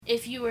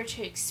if you were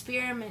to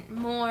experiment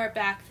more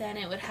back then,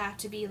 it would have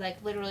to be,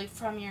 like, literally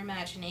from your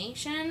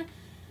imagination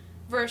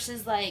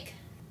versus, like,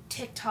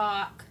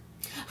 TikTok.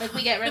 Like,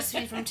 we get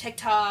recipes from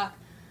TikTok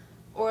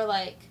or,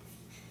 like,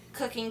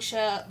 cooking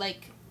show,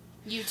 like,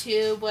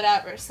 YouTube,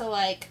 whatever. So,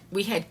 like...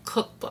 We had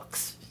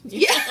cookbooks.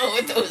 You know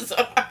what those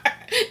are.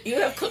 You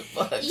have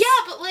cookbooks. Yeah,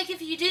 but, like,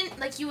 if you didn't,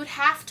 like, you would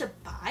have to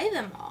buy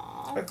them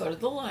all. Or go to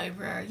the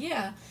library,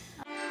 yeah.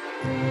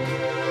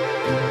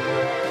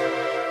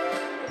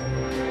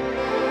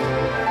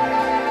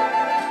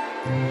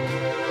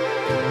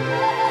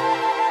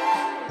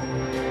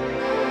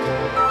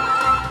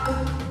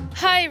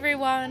 Hi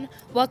everyone!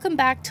 Welcome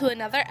back to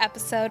another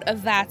episode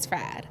of That's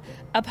Rad,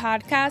 a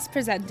podcast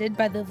presented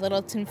by the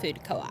Littleton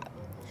Food Co-op.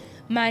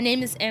 My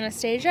name is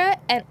Anastasia,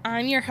 and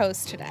I'm your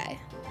host today.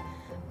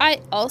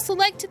 I also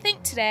like to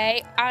think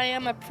today I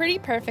am a pretty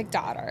perfect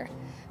daughter,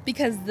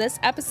 because this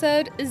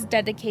episode is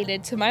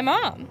dedicated to my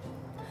mom.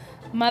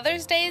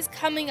 Mother's Day is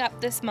coming up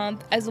this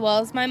month, as well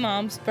as my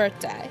mom's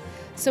birthday,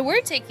 so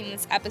we're taking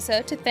this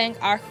episode to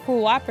thank our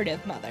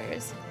cooperative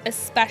mothers,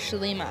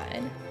 especially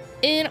mine.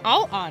 In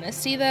all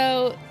honesty,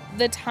 though,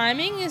 the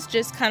timing is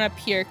just kind of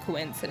pure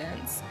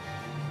coincidence.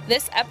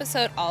 This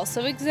episode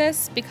also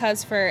exists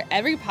because for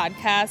every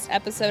podcast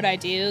episode I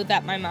do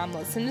that my mom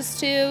listens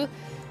to,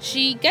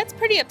 she gets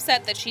pretty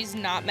upset that she's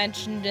not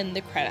mentioned in the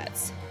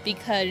credits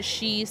because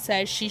she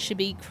says she should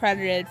be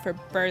credited for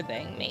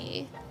birthing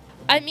me.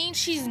 I mean,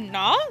 she's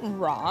not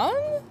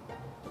wrong,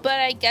 but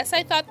I guess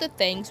I thought the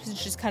thanks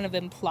was just kind of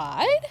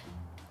implied?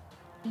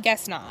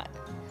 Guess not.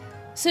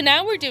 So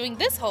now we're doing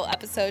this whole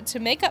episode to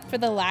make up for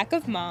the lack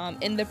of mom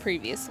in the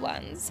previous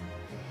ones.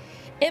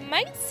 It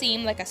might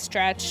seem like a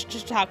stretch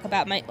to talk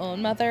about my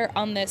own mother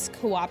on this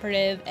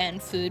cooperative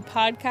and food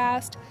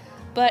podcast,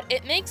 but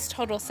it makes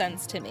total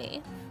sense to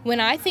me. When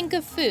I think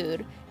of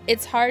food,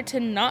 it's hard to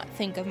not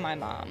think of my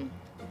mom.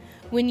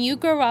 When you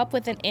grow up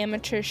with an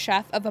amateur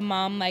chef of a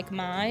mom like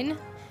mine,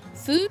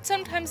 food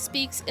sometimes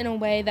speaks in a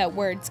way that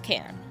words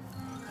can't.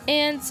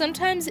 And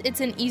sometimes it's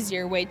an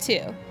easier way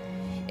too,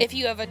 if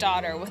you have a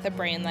daughter with a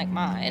brain like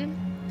mine.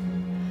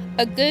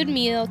 A good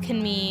meal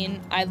can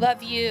mean, I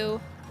love you,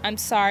 I'm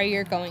sorry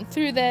you're going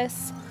through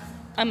this,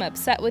 I'm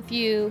upset with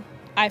you,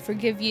 I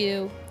forgive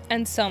you,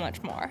 and so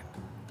much more.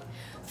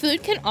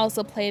 Food can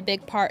also play a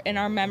big part in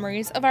our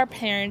memories of our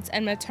parents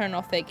and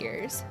maternal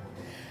figures.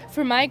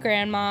 For my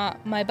grandma,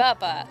 my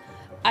baba,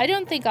 I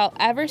don't think I'll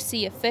ever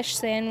see a fish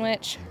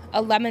sandwich,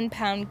 a lemon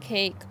pound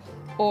cake,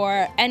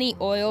 or any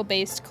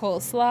oil-based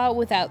coleslaw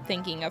without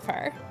thinking of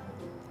her.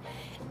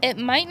 It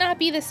might not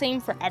be the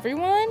same for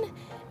everyone,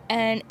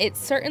 and it's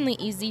certainly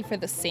easy for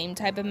the same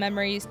type of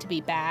memories to be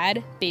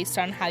bad based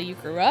on how you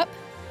grew up,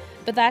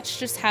 but that's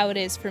just how it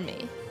is for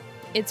me.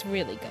 It's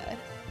really good.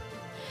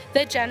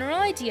 The general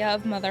idea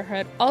of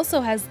motherhood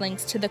also has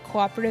links to the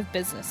cooperative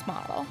business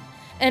model.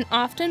 An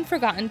often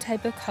forgotten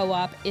type of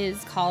co-op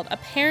is called a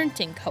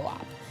parenting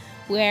co-op,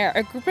 where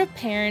a group of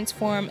parents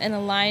form an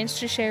alliance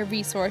to share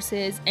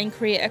resources and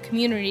create a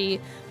community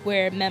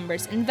where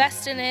members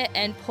invest in it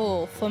and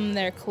pull from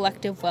their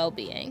collective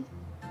well-being.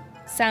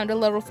 Sound a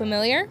little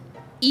familiar?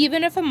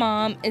 Even if a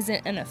mom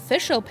isn't an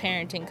official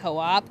parenting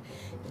co-op,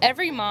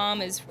 every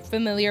mom is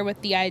familiar with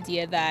the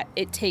idea that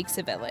it takes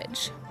a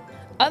village.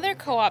 Other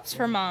co-ops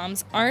for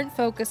moms aren't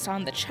focused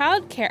on the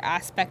childcare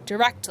aspect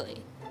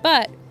directly,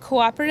 but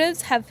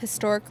cooperatives have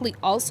historically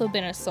also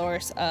been a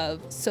source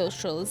of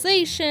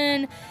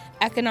socialization,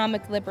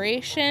 economic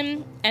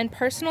liberation, and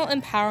personal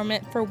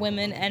empowerment for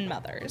women and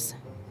mothers.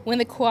 When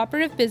the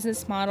cooperative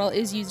business model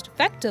is used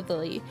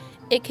effectively,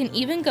 it can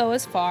even go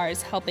as far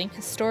as helping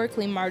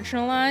historically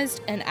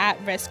marginalized and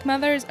at-risk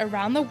mothers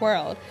around the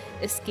world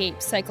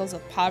escape cycles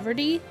of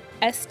poverty,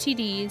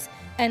 STDs,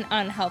 and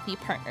unhealthy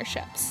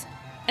partnerships.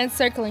 And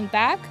circling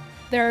back,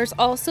 there is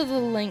also the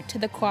link to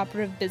the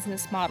cooperative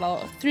business model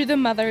through the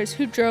mothers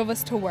who drove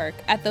us to work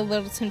at the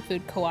Littleton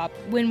Food Co-op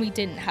when we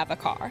didn't have a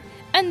car.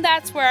 And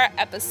that's where our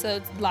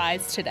episode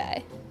lies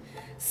today.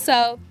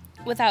 So,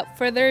 without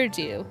further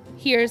ado,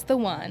 here's the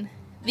one,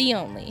 the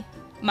only,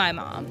 my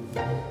mom.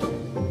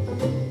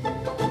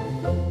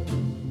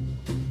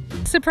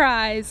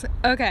 Surprise!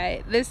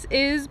 Okay, this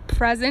is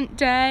present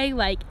day,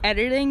 like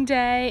editing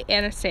day,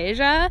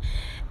 Anastasia,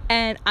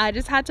 and I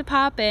just had to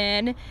pop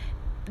in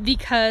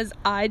because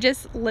I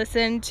just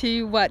listened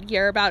to what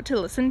you're about to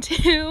listen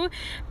to,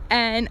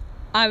 and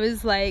I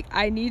was like,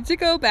 I need to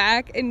go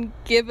back and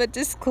give a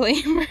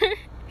disclaimer.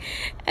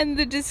 And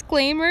the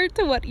disclaimer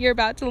to what you're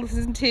about to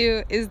listen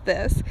to is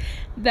this,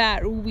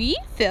 that we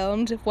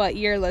filmed what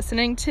you're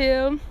listening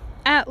to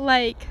at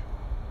like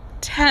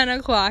 10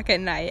 o'clock at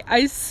night.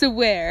 I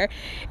swear.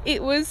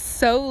 It was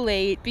so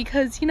late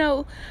because, you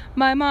know,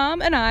 my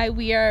mom and I,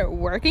 we are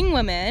working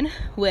women,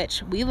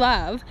 which we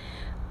love,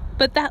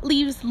 but that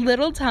leaves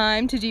little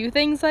time to do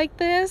things like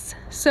this.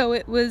 So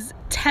it was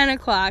 10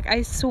 o'clock,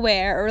 I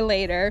swear, or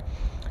later,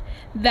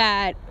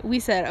 that we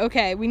said,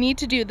 okay, we need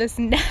to do this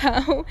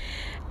now.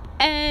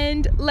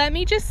 And let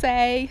me just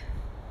say,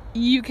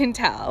 you can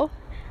tell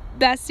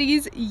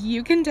Besties,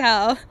 you can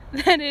tell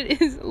that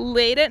it is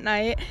late at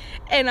night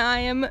and I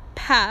am well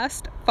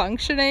past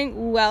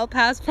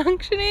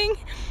functioning,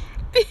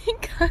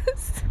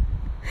 because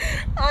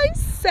I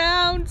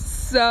sound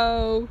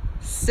so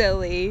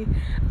silly.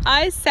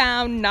 I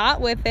sound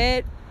not with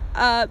it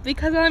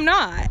because I'm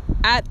not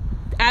at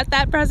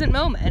that present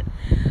moment.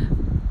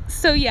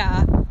 So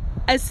yeah,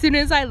 as soon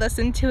as I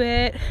listened to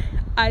it,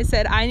 I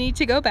said I need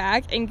to go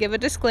back and give a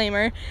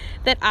disclaimer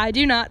that I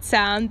do not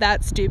sound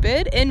that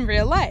stupid in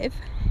real life.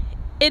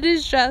 It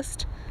is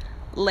just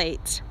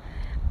late.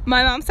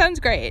 My mom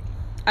sounds great.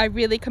 I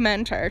really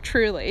commend her,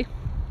 truly.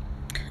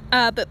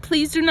 But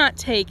please do not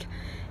take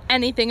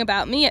anything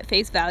about me at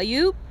face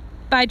value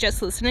by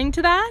just listening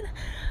to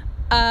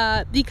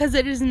that, because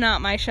it is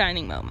not my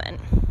shining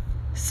moment.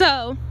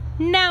 So,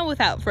 now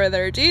without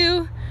further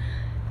ado,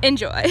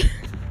 enjoy.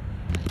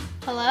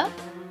 Hello?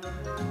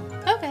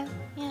 Okay.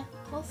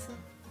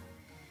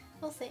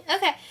 We'll see.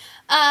 Okay.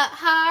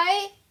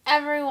 Hi,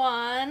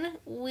 everyone.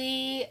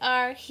 We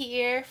are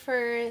here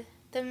for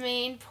the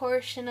main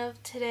portion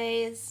of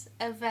today's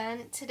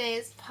event,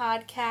 today's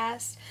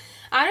podcast.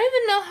 I don't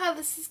even know how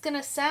this is going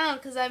to sound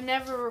because I've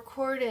never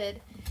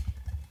recorded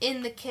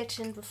in the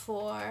kitchen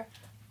before.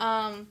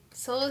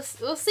 So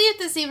we'll see if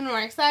this even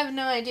works. I have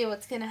no idea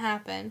what's going to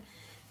happen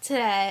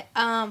today.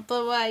 But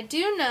what I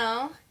do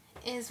know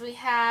is we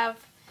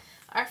have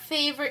our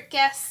favorite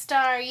guest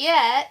star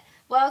yet.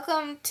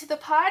 Welcome to the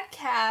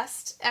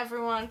podcast,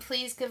 everyone.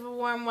 Please give a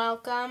warm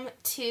welcome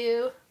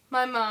to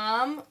my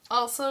mom,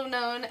 also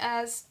known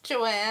as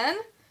Joanne.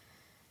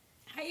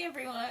 Hi,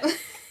 everyone.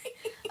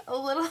 A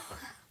little.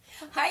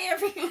 Hi,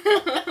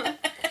 everyone.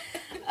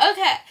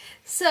 Okay,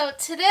 so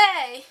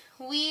today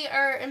we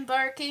are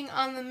embarking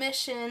on the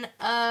mission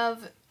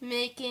of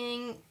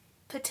making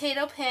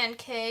potato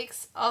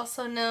pancakes,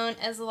 also known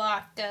as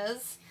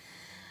latkes.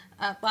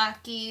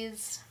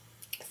 Latkes.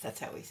 That's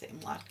how we say them,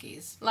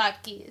 latkes.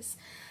 Latkes.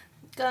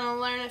 Gonna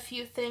learn a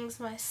few things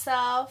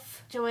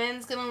myself.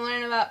 Joanne's gonna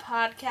learn about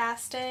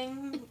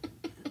podcasting,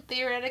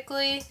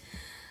 theoretically.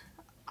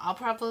 I'll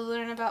probably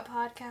learn about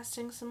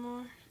podcasting some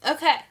more.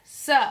 Okay,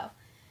 so.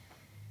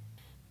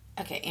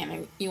 Okay,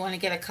 Anna, you want to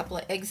get a couple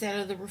of eggs out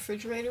of the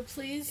refrigerator,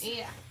 please?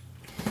 Yeah.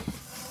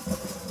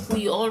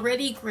 We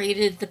already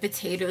grated the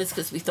potatoes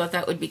because we thought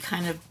that would be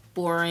kind of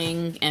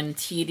boring and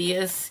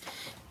tedious.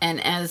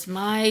 And as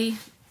my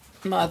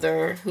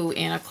mother, who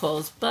Anna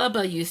calls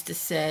Bubba, used to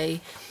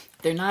say,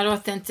 they're not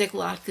authentic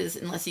latkes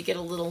unless you get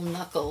a little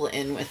knuckle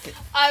in with it.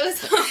 I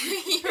was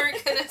hoping you were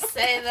going to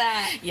say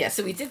that. Yeah,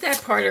 so we did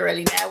that part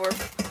already. Now we're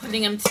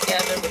putting them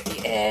together with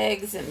the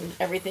eggs and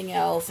everything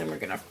else, and we're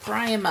going to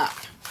fry them up.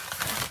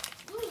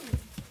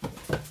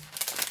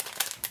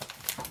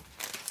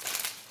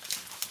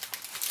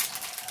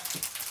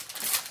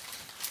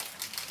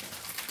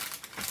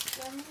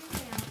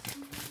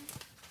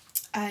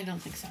 I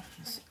don't think so.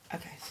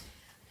 Okay.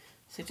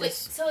 So just... Wait,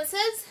 so it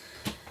says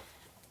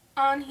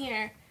on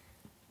here...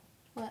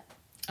 What?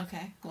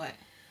 Okay, what?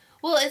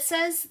 Well, it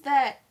says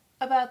that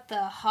about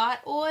the hot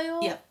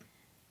oil. Yep.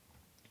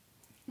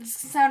 This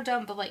can sound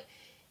dumb, but, like,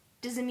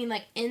 does it mean,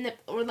 like, in the...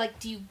 Or, like,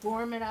 do you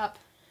warm it up?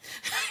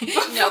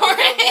 No,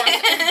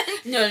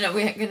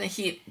 we're going to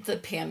heat the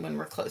pan when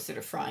we're closer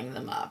to frying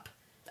them up.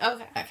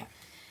 Okay.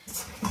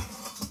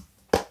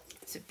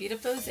 So beat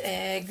up those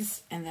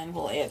eggs, and then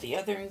we'll add the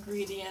other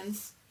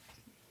ingredients.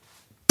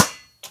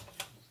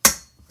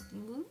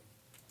 Mm-hmm.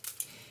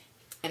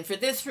 And for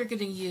this, we're going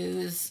to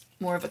use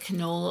more of a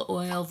canola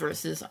oil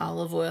versus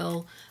olive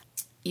oil.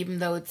 Even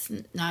though it's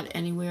not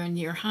anywhere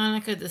near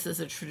Hanukkah, this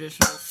is a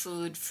traditional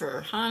food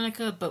for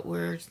Hanukkah, but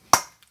we're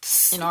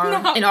in our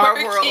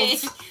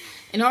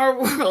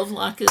world,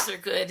 latkes are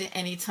good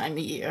any time of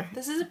year.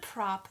 This is a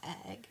prop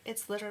egg.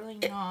 It's literally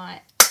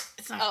not.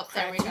 It's not. Oh,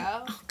 cracking. there we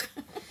go. Oh,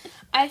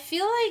 I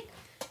feel like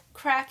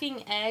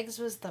cracking eggs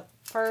was the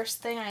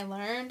first thing I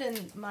learned,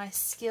 and my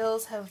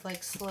skills have,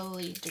 like,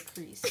 slowly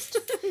decreased.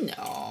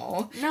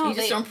 No, you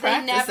just don't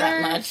practice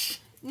that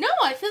much. No,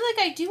 I feel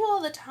like I do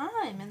all the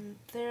time, and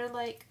they're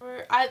like,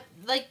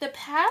 the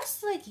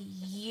past, like,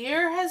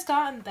 year has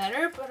gotten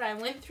better, but I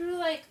went through,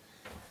 like,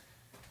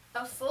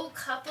 a full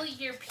couple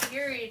year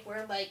period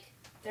where, like,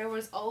 there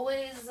was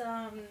always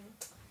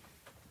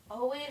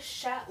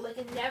shot, like,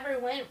 it never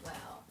went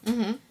well.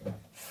 Mm-hmm.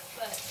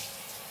 But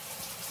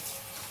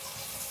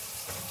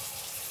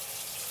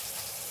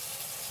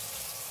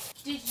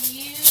did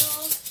you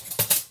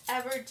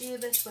ever do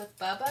this with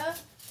Bubba?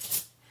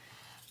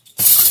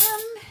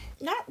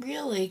 Not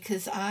really,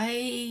 because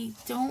I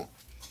don't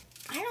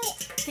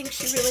think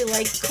she really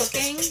liked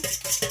cooking.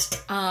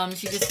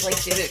 She just, like,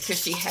 did it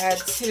because she had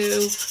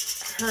to.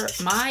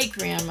 My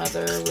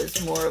grandmother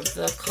was more of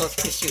the cook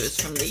because she was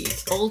from the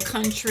old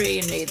country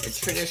and made the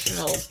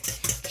traditional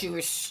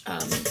Jewish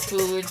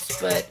foods,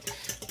 but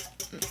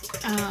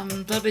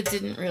Bubba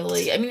didn't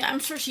really. I mean, I'm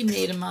sure she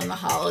made them on the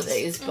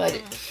holidays, but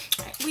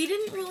we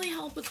didn't really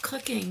help with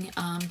cooking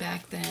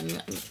back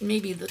then.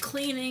 Maybe the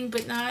cleaning,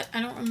 but not. I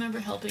don't remember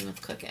helping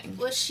with cooking.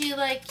 Was she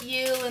like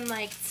you and,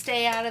 like,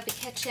 stay out of the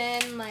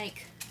kitchen,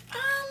 like?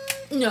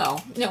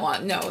 No,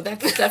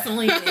 that's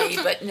definitely me,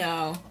 but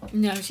no,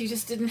 she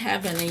just didn't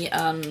have any,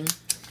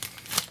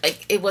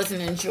 like, it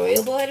wasn't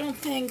enjoyable, I don't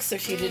think, so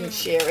she didn't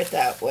share it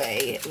that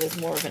way. It was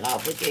more of an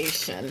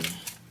obligation.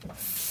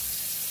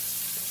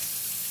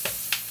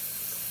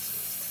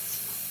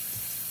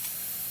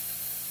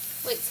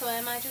 Wait, so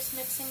am I just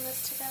mixing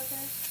this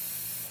together?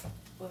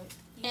 Well,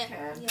 you can.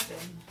 Yeah.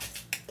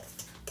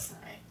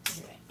 Alright,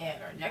 we're going to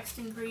add our next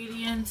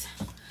ingredient.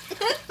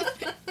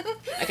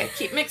 Okay,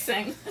 keep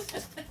mixing.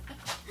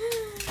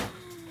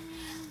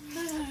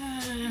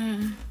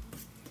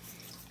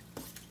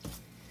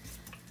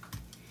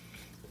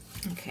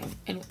 Okay,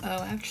 and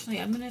actually,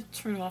 I'm going to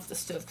turn off the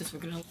stove because we're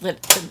going to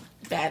let the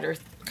batter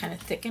kind of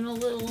thicken a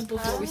little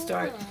before we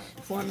start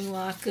forming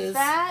latkes.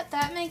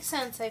 That makes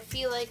sense. I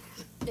feel like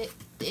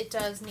it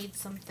does need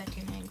some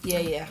thickening.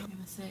 Yeah. I'm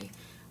going to say,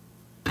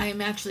 I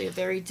am actually a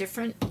very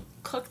different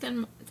cook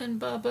than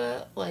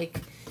Bubba.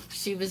 Like,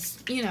 she was,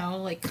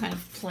 like kind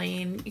of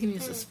plain. You can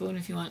use a spoon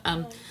if you want.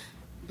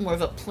 More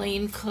of a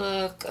plain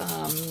cook.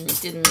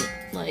 Didn't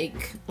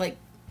like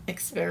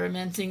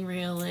experimenting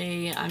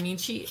really. I mean,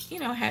 she,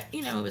 had,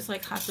 it was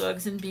like hot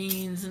dogs and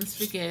beans and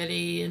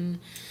spaghetti and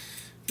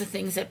the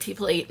things that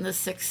people ate in the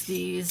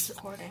 60s.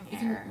 You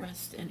can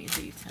rest any of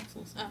the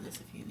utensils on this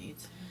if you need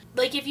to.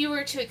 Like, if you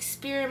were to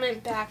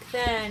experiment back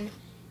then,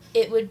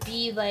 it would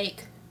be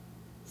like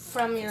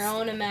from your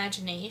own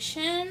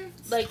imagination.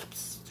 Like,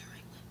 it's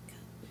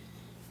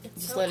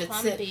just so let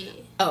clumpy. It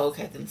sit. Oh,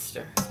 okay, then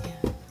stir.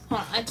 Yeah.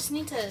 Hold on, I just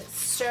need to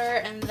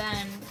stir and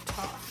then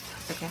talk.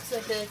 Okay. Because I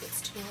feel like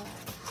it's too loud.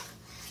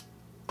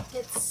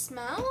 It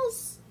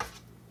smells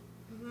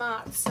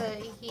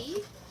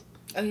matzo-y.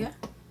 Oh, yeah?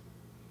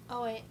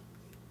 Oh, wait.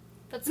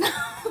 That's not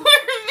what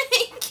we're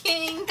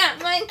making.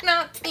 That might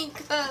not be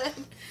good.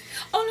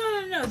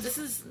 Oh, no.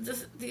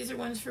 These are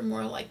ones for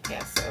more like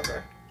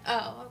Passover.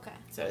 Oh, okay.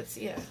 So it's,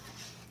 yeah.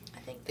 I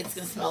think it's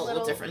going to smell a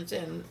little different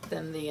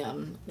than the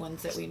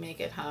ones that we make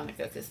at Hanukkah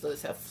because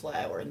those have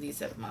flour and these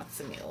have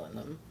matzah meal in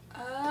them.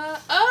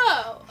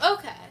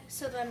 Okay.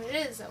 So then it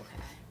is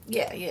okay.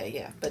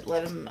 Yeah. But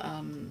let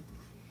them,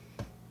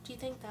 Do you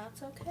think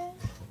that's okay?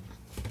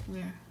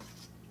 Where?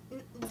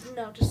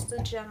 No, just the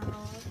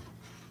general.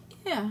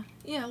 Yeah,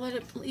 let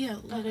it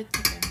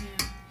thicken,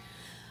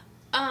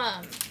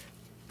 yeah.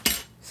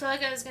 So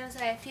like I was going to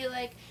say, I feel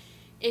like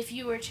if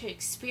you were to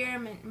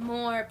experiment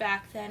more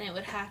back then, it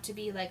would have to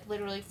be like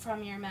literally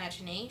from your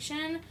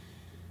imagination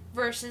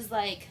versus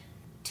like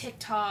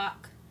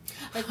TikTok.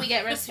 Like we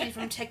get recipes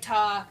from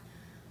TikTok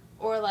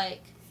or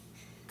like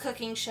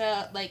cooking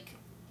show, like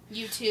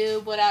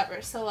YouTube,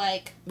 whatever. So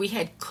like we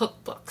had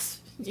cookbooks.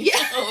 You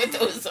know what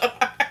those are.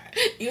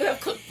 You have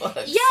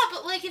cookbooks. Yeah,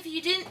 but like if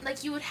you didn't,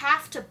 like you would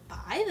have to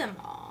buy them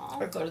all.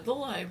 Or go to the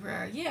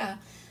library. Yeah.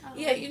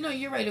 Yeah,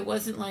 you're right. It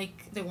wasn't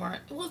like there weren't...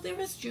 Well, there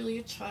was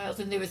Julia Child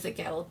and there was the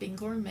Galloping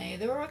Gourmet.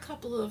 There were a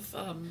couple of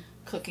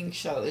cooking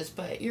shows,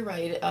 but you're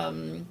right.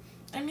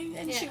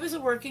 She was a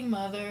working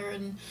mother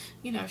and,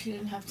 she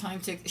didn't have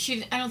time to...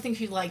 I don't think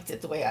she liked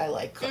it the way I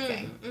like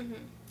cooking. Mm-hmm.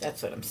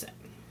 That's what I'm saying.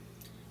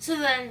 So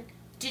then,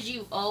 did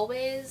you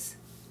always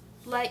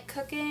like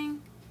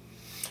cooking?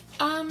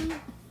 I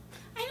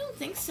don't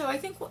think so. I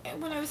think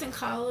when I was in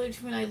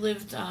college, when I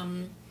lived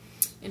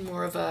in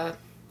more of a...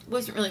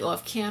 wasn't really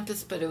off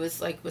campus, but it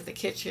was like with a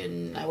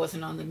kitchen. I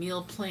wasn't on the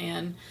meal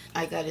plan.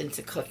 I got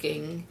into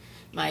cooking.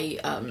 My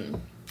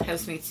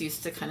housemates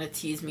used to kind of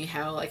tease me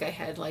how like I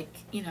had like,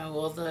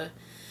 all the...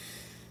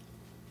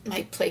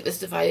 My plate was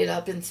divided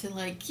up into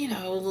like,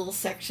 little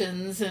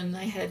sections and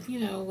I had,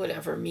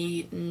 whatever,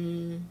 meat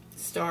and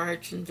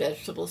starch and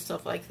vegetables,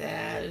 stuff like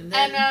that. And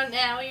then, I know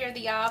now you're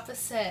the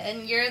opposite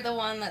and you're the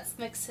one that's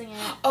mixing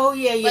it. Oh,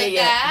 yeah.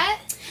 That?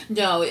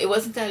 No, it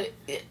wasn't that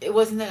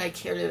I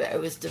cared that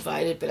it was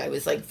divided, but I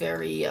was like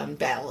very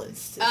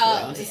balanced is what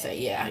I wanted to say.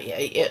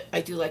 Yeah.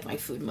 I do like my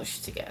food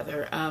mushed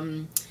together.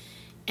 And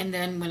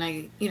then when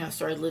I,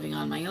 started living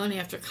on my own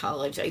after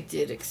college, I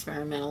did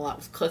experiment a lot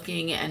with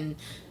cooking and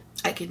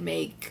I could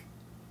make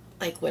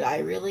like what I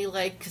really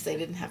liked because I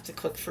didn't have to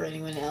cook for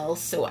anyone else.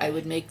 So I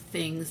would make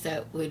things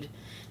that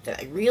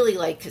I really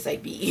liked because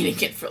I'd be eating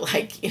it for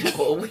like,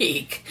 a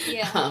week.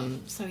 Yeah.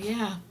 So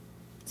yeah.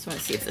 Just want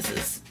to see if this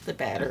is the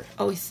batter.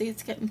 Oh, you see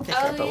it's getting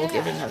thicker, but we'll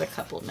give it another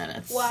couple of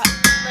minutes.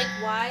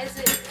 Why is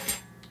it?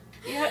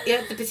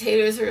 Yeah, the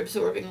potatoes are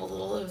absorbing a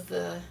little of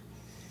the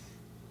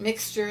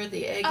mixture,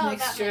 the egg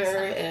mixture,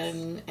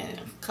 and in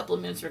a couple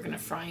of minutes we're going to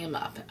fry them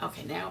up.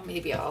 Okay, now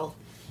maybe I'll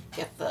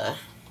get the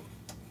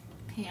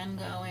pan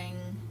going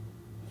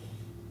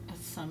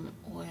with some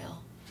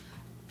oil.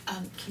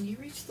 Can you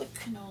reach the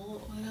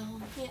canola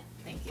oil? Yeah.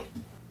 Thank you.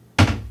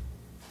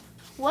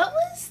 What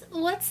was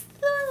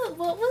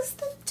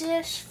the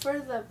dish for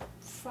the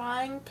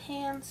frying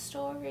pan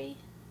story?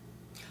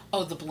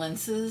 Oh, the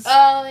blintzes?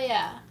 Oh,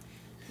 yeah.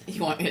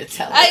 You want me to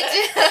tell it?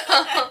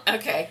 I do.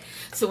 Okay.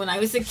 So when I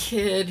was a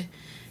kid,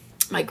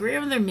 my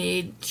grandmother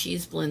made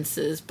cheese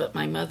blintzes, but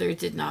my mother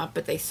did not,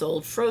 but they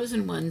sold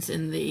frozen ones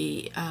in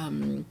the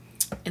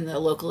in the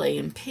local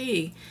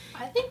A&P.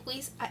 I think we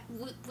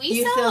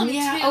You sell film? them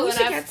Yeah. too. Oh, we and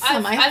should get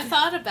some. I've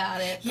thought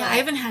about it. Yeah, I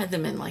haven't had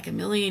them in like a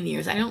million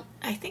years. I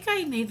think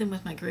I made them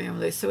with my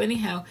grandmother. So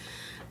anyhow,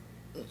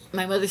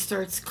 my mother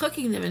starts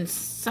cooking them, and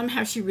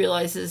somehow she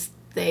realizes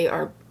they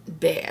are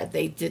bad.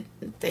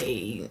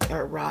 They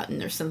are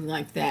rotten or something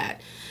like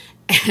that.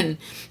 And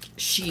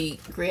she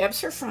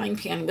grabs her frying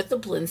pan with the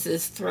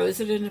blintzes,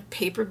 throws it in a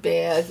paper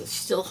bag,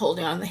 still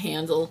holding on the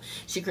handle.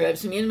 She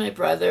grabs me and my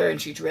brother,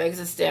 and she drags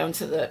us down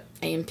to the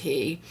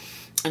A&P.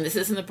 And this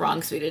is in the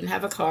Bronx. We didn't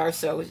have a car,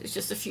 so it's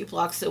just a few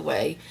blocks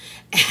away.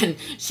 And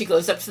she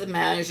goes up to the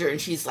manager, and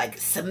she's like,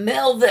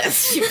 "Smell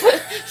this!" She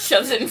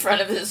shoves it in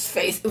front of his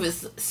face. It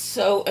was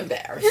so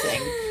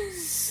embarrassing.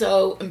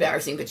 So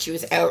embarrassing, but she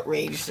was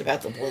outraged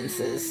about the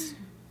blintzes.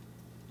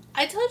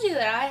 I told you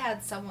that I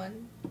had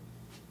someone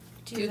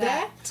do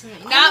that to me.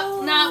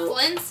 Not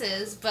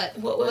blintzes, but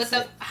what was with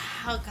it?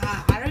 Oh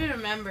God, I don't even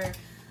remember.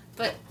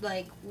 But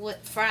like with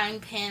frying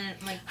pan,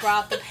 and like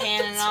brought the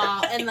pan and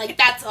all, and like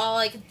that's all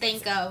I could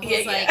think of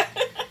was I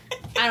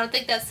don't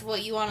think that's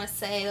what you want to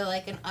say to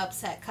like an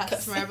upset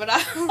customer, but I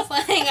was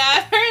like,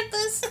 I've heard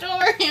this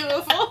story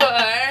before.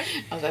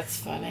 Oh, that's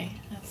funny.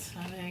 That's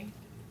funny.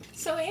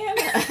 So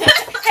Anna,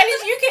 how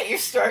did you get your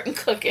start in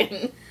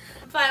cooking?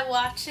 By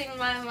watching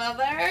my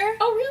mother.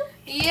 Oh, really?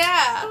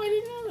 Yeah. Oh, I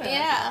didn't know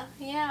that.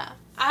 Yeah.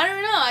 I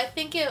don't know. I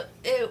think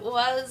it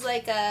was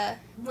like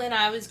when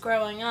I was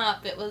growing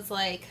up, it was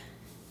like,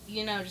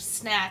 just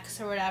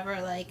snacks or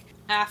whatever, like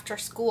after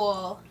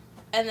school.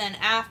 And then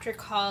after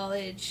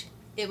college,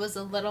 it was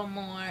a little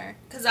more,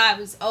 because I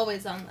was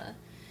always on the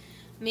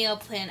meal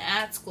plan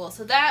at school.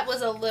 So that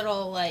was a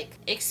little like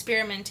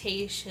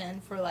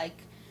experimentation for like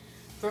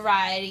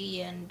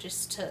variety and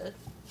just to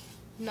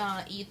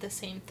not eat the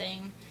same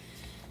thing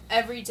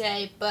every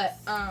day. But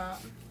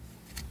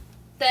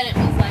then it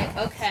was like,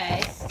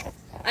 okay.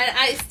 And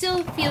I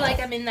still feel like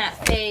I'm in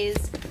that phase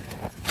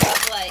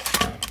of like,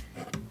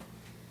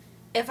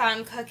 if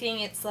I'm cooking,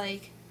 it's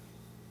like,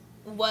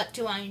 what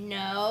do I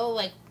know?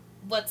 Like,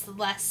 what's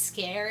less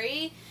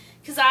scary?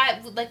 Because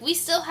we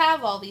still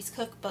have all these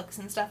cookbooks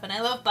and stuff, and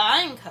I love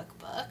buying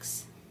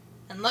cookbooks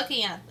and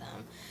looking at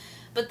them.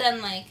 But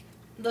then, like,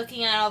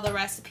 looking at all the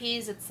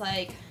recipes, it's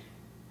like,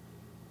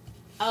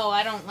 oh,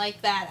 I don't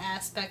like that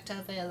aspect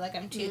of it. Like,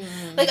 I'm too...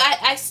 Like,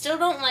 I still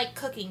don't like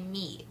cooking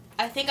meat.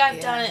 I think I've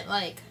done it,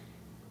 like,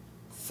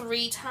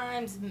 3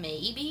 times,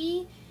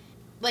 maybe.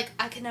 Like,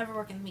 I could never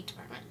work in the meat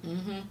department.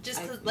 Mm-hmm.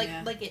 Just because,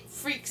 like, it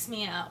freaks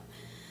me out.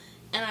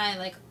 And I,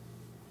 like,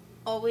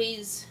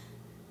 always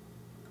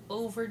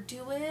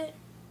overdo it.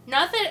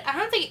 Not that... I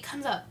don't think it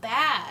comes out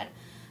bad,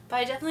 but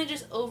I definitely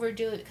just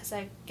overdo it because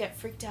I get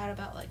freaked out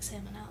about, like,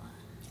 salmonella.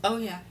 Oh,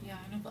 yeah,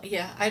 I know.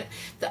 Yeah,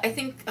 I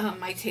think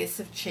my tastes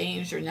have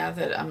changed, or now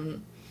that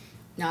I'm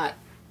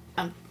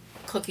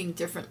cooking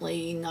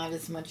differently, not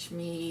as much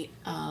meat,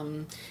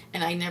 and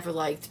I never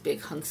liked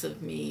big hunks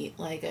of meat,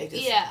 like I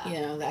just,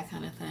 that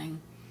kind of thing.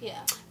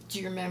 Yeah. Do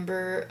you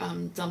remember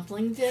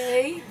dumpling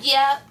day?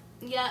 Yeah,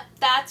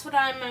 that's what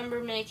I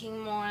remember making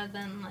more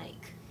than,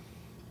 like,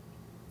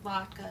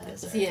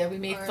 latkes. Yeah, we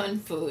made fun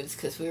foods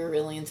because we were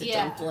really into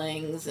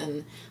dumplings,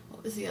 and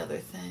what was the other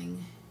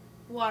thing?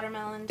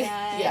 Watermelon day.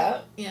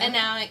 Yeah. And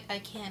now I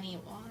can't eat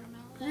watermelon.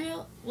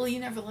 Real? Well, you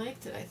never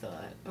liked it, I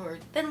thought. Or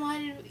then why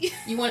did we?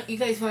 You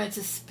guys wanted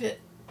to spit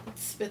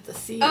the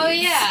seeds. Oh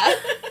yeah.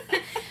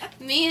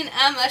 Me and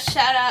Emma,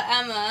 shout out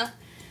Emma.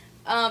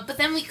 But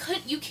then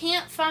you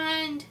can't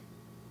find,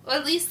 or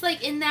at least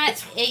like in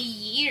that a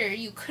year,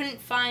 you couldn't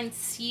find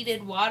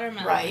seeded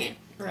watermelon. Right.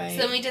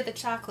 So then we did the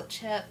chocolate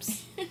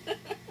chips.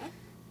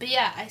 But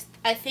yeah,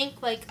 I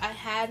think, like, I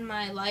had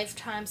my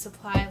lifetime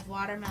supply of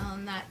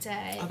watermelon that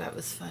day. Oh, that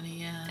was funny,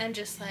 yeah. And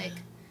just, like,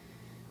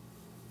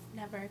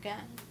 never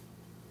again.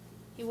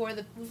 We wore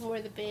the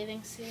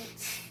bathing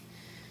suits.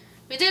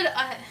 We did,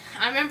 I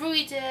remember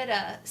we did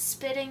a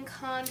spitting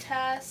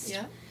contest.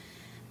 Yeah.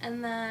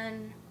 And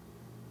then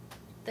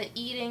the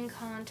eating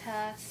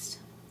contest.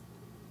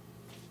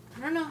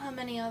 I don't know how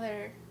many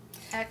other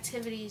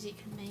activities you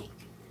can make.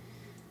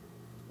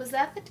 Was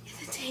that the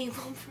table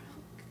broke?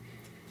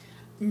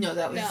 No,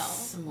 that was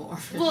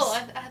s'mores. Well,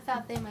 I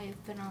thought they might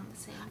have been on the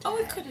same day. Oh,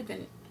 it could have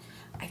been.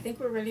 I think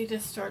we're ready to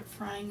start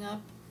frying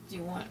up. Do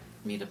you want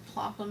me to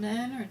plop them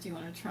in, or do you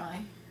want to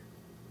try?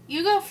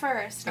 You go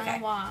first, and okay.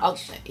 I'll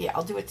watch.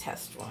 I'll do a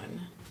test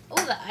one.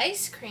 Oh, the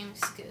ice cream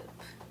scoop.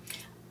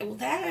 Well,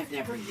 that I've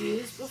never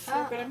used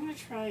before, but I'm going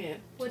to try it.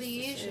 What do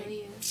you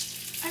usually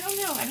use? I don't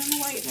know. I don't know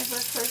why it never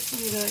occurred to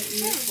me to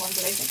use one,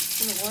 but I think it's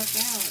going to work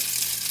out.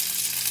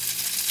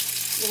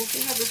 We'll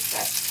see how this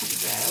batch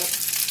comes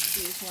out.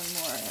 Use one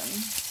more in.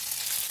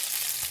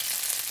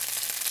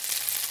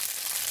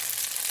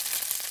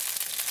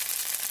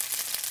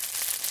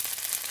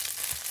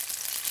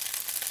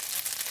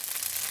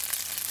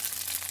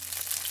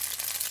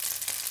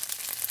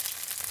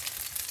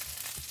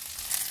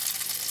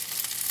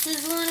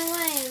 Sizzling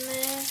away in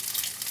there.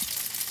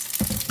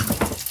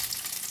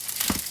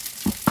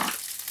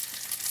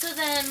 So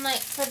then,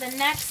 like, for the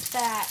next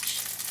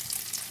batch,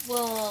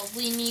 will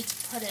we need to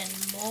put in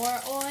more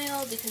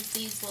oil because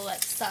these will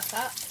like suck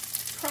up?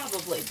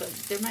 Probably, but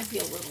there might be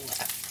a little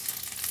left.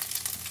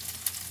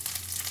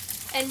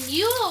 And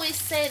you always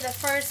say the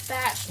first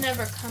batch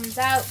never comes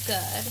out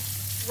good.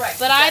 Right.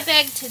 But I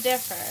beg to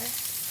differ.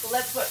 Well,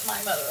 that's what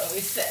my mother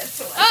always said,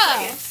 so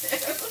I say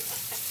it too.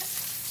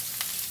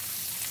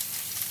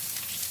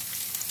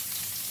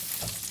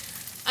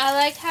 I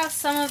like how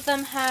some of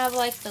them have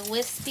like the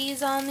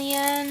wispies on the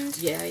end.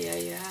 Yeah.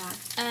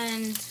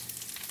 And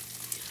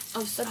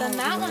but then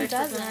that one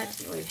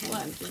doesn't. Wait, hang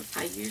on.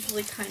 I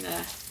usually kind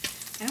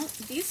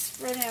of, these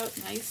spread out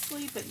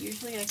nicely, but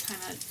usually I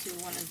kind of do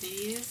one of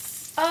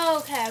these. Oh,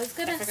 okay. I was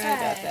gonna say. I forgot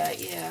about that.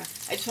 Yeah,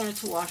 I just wanted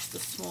to wash the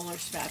smaller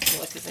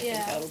spatula because I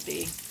think that'll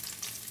be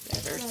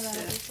better. No,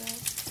 that'll be good.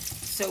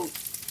 So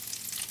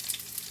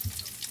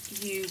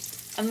you,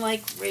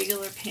 unlike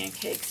regular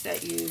pancakes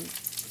that you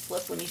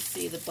flip when you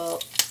see the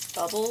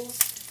bubbles,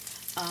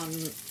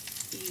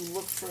 you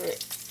look for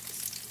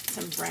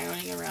some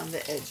browning around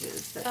the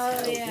edges. That's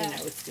how you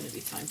know it's going to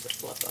be time to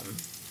flip them.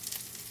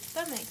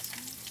 That makes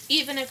sense.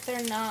 Even if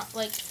they're not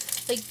like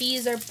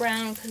these are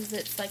brown because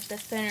it's like the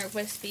thinner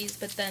wispies,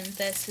 but then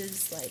this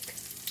is like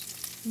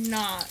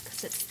not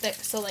because it's thick.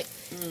 So like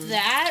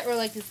that, or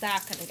like is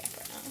that gonna get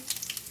brown?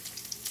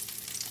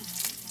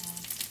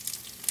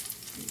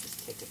 Let me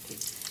just take a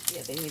peek.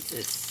 Yeah, they need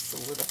to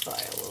solidify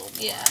a little more.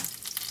 Yeah,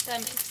 that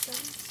makes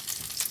sense.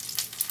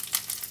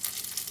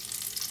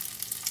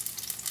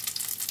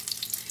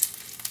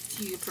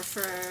 Do you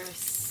prefer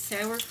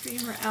sour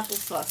cream or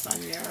applesauce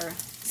on your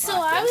latkes? So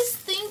I was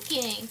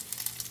thinking,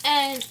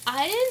 and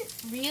I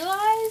didn't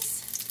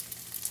realize,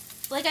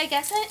 like, I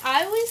guess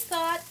I always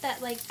thought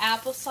that, like,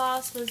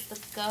 applesauce was the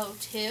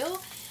go-to,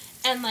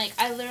 and, like,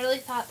 I literally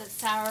thought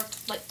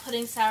that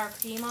putting sour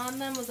cream on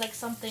them was, like,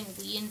 something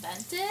we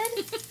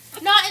invented.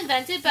 Not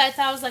invented, but I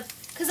thought it was, like,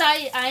 because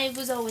I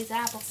was always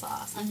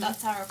applesauce. I thought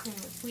sour cream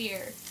was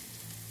weird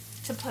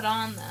to put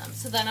on them.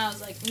 So then I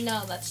was like,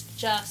 no, that's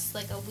just,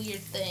 like, a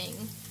weird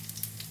thing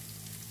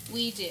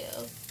we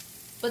do.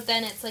 But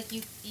then it's, like,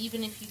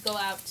 even if you go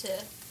out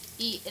to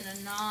eat in a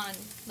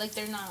like,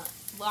 they're not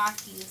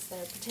latkes,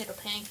 they're potato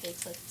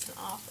pancakes, like, it's an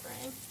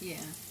offering.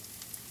 Yeah.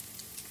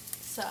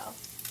 So,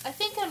 I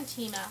think I'm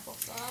team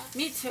applesauce.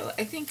 Me too.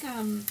 I think,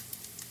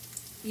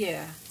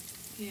 yeah.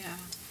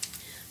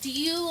 Do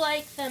you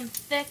like them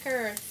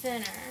thicker or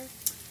thinner?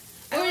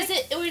 Or is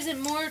it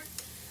more,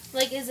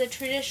 like, is a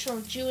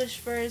traditional Jewish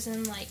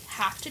version, like,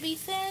 have to be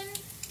thin?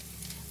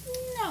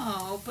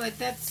 No, but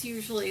that's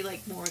usually,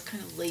 like, more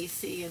kind of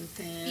lacy and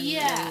thin.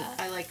 Yeah.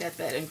 And I like that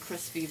better and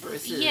crispy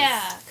versus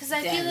because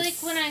I feel dense.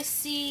 like when I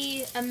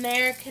see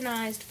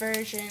Americanized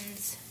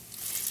versions,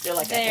 they're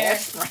like a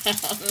hash brown.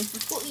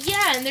 Well,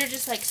 yeah, and they're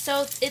just, like,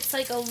 so, it's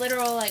like a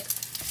literal, like,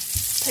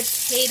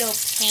 potato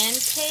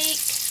pancake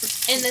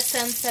in the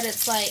sense that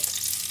it's, like,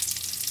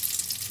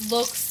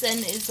 looks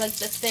and is, like,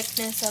 the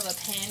thickness of a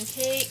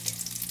pancake.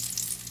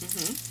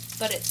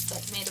 But it's,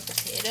 like, made of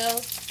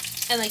potato.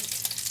 And, like,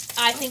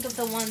 I think of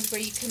the ones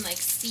where you can, like,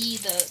 see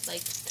the,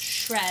 like,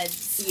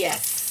 shreds.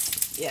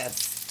 Yes.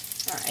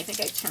 Alright, I think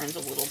I turned a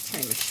little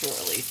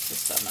prematurely to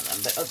some of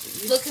them, but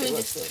Look, can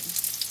we just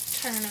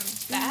turn them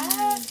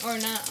back, or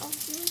no?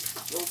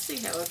 We'll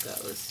see how it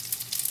goes.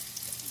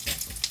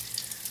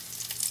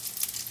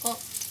 Well,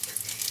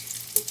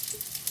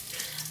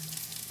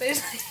 there's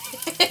a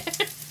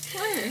hair.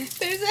 Where?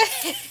 There's a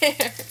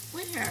hair.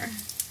 Where?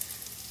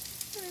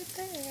 Right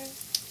there.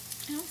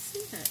 I don't see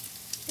it.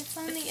 It's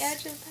on the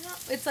edge of the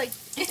house. It's like...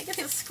 I think it's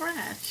a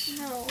scratch.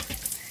 No.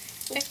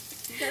 You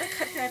gotta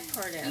cut that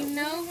part out. You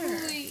know Where?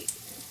 who we...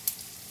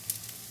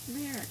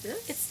 Where?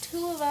 This? It's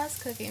two of us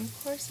cooking.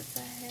 Of course it's a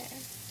hair.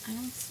 I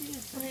don't see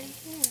it. Right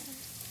here.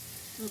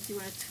 Well, do you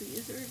want a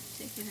tweezer to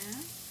take it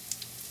out?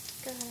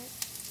 Got it.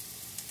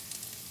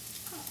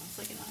 Oh, it's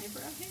like an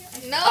eyebrow hair?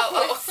 No,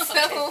 it's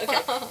so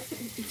long.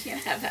 You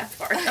can't have that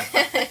part.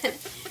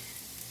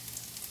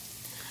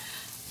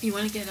 You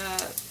want to get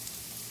a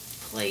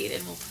plate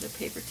and we'll put a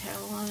paper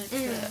towel on it to,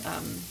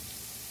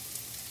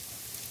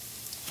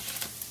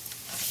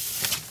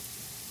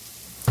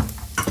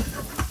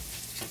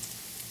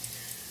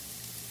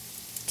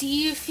 Do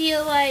you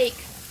feel like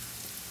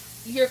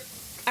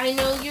I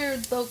know your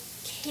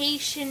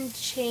location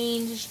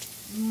changed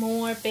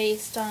more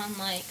based on,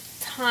 like,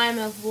 time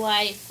of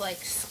life, like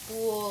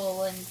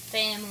school and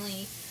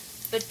family,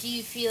 but do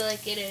you feel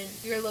like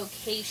your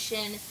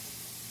location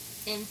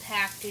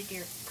impacted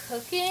your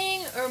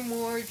cooking, or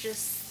more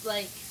just,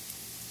 like,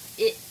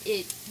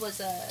 it was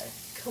a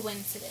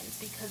coincidence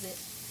because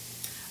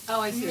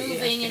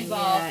moving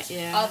involved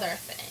other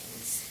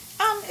things?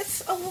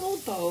 It's a little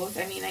both.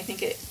 I mean, I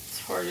think it's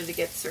harder to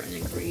get certain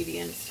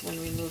ingredients when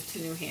we moved to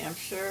New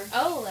Hampshire.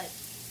 Oh, like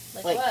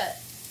what?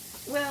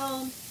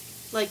 Well,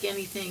 like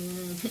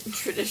anything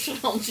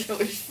traditional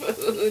Jewish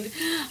food.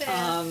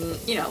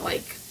 You know,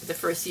 like the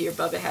first year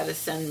Bubba had to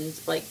send,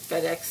 like,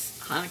 FedEx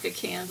Hanukkah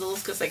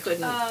candles because I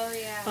couldn't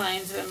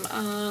find them.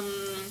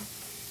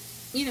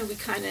 You know, we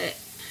kind of,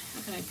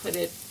 how can I put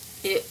it?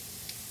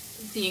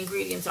 the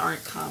ingredients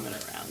aren't common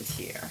around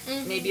here.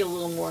 Mm-hmm. Maybe a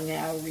little more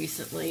now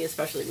recently,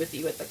 especially with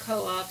you at the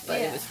co-op,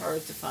 but it was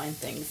hard to find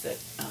things that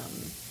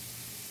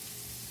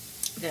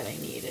that I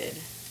needed.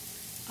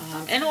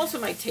 And also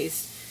my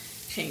taste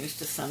changed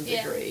to some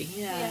degree.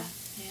 Yeah.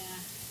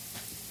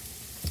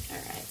 All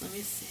right, let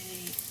me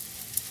see.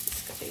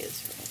 This guy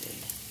is ready.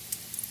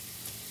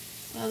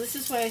 Well, this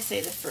is why I say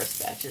the first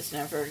batch is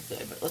never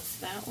good, but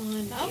that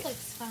one. That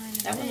looks fine.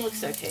 That one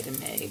looks okay to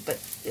me, but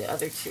the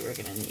other two are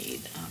going to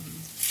need.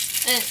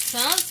 And it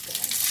smells good.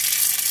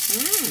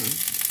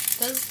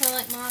 Doesn't smell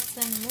like moths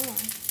anymore.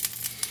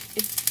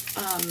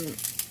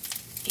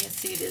 Yeah,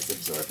 see, it is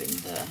absorbing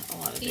a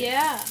lot of the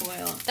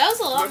oil. That was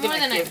a lot more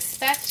than I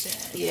expected.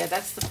 Yeah,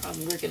 that's the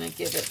problem. We're going to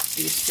give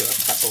these two a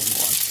couple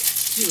more.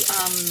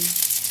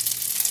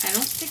 I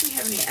don't think we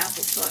have any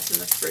applesauce in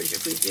the fridge.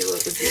 If we do,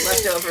 it would be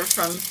left over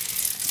from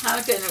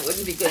Hanukkah, and it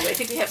wouldn't be good. I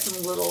think we have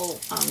some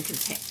little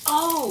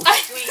Oh,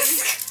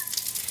 sweet.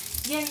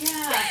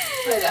 Yeah.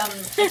 But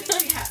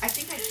I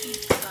think I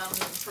keep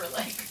for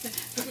like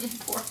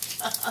pork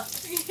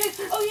chops.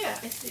 Oh yeah,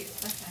 I see.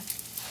 Okay.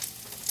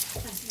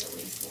 I see at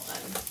least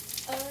one.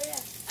 Oh yeah.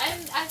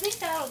 I think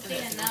that'll be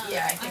enough.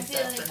 Yeah, I think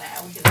so for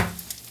now.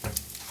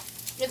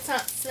 It's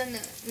not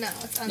cinnamon. No,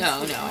 it's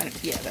unsweetened. No.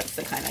 Yeah, that's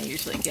the kind I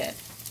usually get.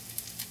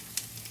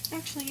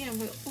 Actually, yeah,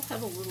 we'll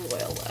have a little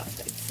oil left,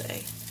 I'd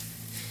say.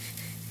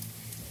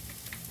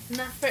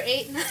 Not for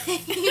 8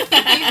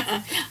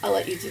 nights. I'll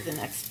let you do the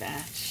next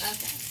batch.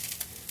 Okay.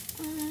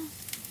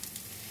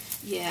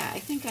 Yeah, I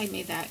think I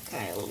made that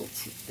guy a little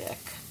too thick,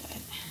 but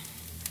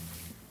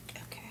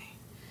okay.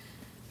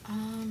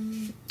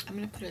 I'm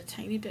gonna put a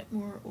tiny bit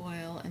more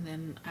oil, and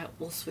then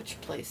we'll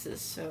switch places.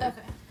 So.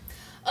 Okay.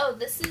 Oh,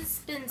 this has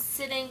been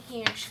sitting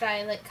here. Should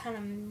I like kind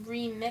of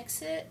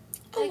remix it?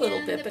 A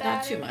little bit, but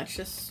not too much.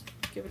 Just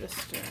give it a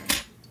stir.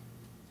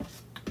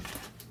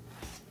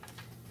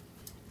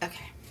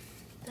 Okay.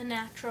 The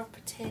natural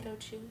potato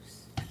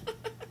juice.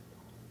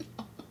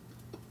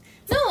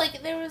 No,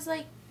 like there was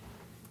like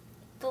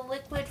the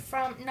liquid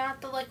from, not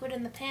the liquid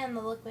in the pan,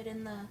 the liquid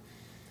in the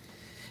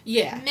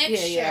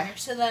mixture. Yeah.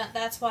 So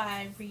that's why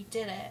I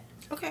redid it.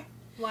 Okay.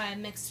 Why I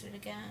mixed it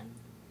again.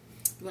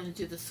 You want to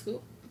do the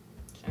scoop?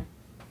 Sure.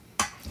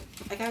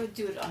 Like I would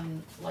do it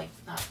on like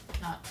not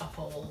a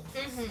whole.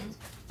 Mm-hmm.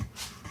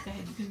 Go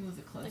ahead, you can move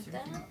it closer. Like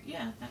that?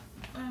 Yeah.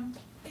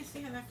 You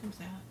see how that comes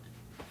out?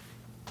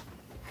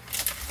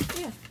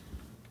 Yeah.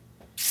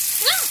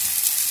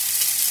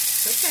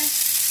 Okay.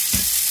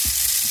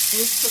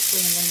 Move quickly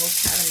and then we'll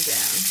pat them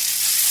down.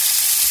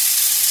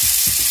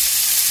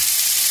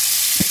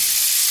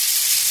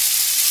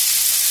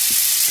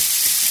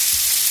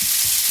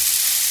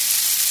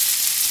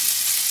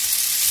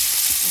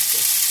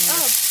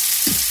 Oh,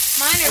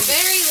 mine are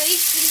very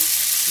lazy.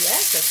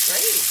 Yes, that's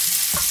great.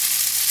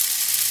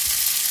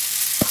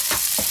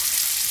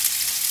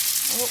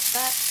 Oh,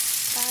 that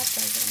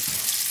doesn't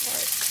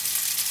work.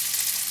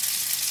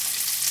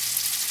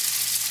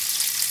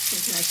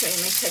 Can I show you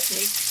my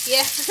technique?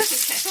 Yeah,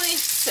 Okay.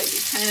 please. So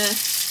you're kind of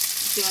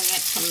doing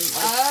it from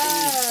like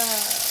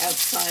the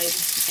outside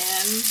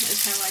in is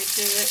how I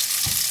do it.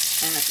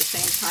 And at the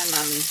same time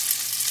I'm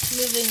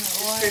moving the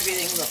oil.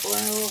 Distributing the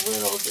oil a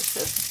little just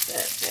so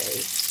that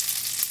they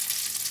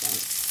don't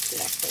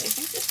stick. But I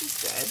think this is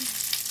good.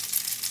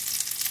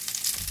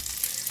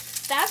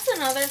 That's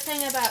another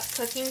thing about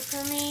cooking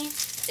for me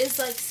is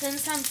like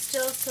since I'm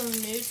still so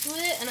new to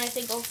it, and I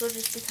think also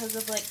just because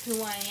of like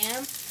who I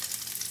am,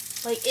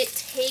 like it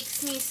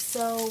takes me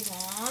so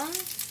long.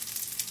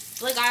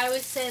 Like I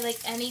always say, like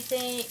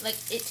anything, like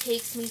it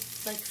takes me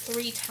like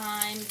 3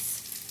 times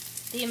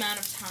the amount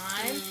of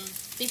time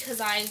because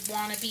I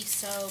want to be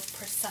so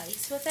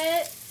precise with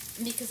it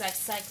because I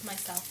psych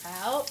myself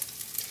out.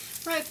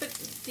 Right, but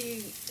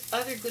the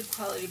other good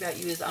quality about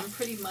you is I'm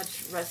pretty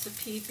much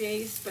recipe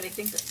based, but I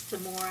think that the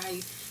more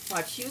I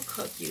watch you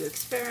cook, you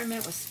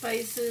experiment with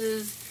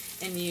spices,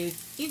 and you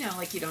know,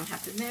 like you don't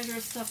have to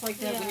measure stuff like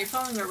that. Yeah. When you're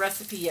following a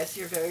recipe, yes,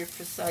 you're very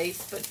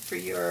precise, but for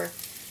your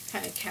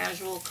kind of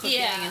casual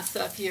cooking and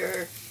stuff,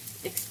 you're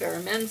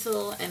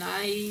experimental, and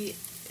I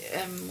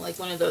am like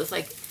one of those,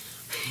 like,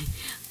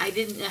 I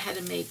didn't know how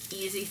to make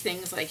easy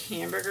things like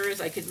hamburgers.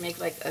 I could make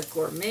like a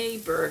gourmet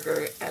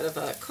burger out of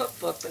a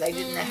cookbook, but I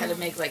didn't know how to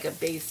make like a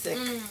basic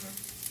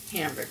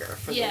hamburger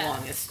for the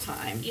longest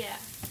time. Yeah.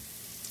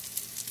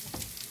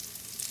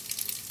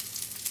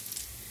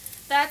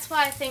 That's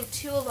why I think,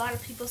 too, a lot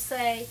of people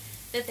say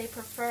that they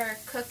prefer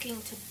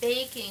cooking to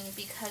baking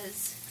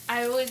because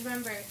I always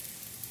remember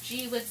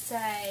G would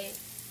say,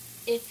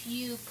 if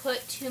you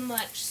put too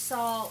much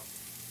salt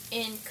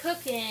in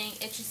cooking,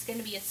 it's just going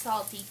to be a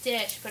salty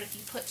dish, but if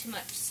you put too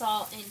much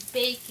salt in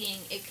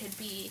baking, it could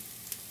be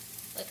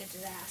like a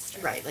disaster.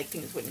 Right, like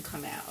things wouldn't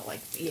come out.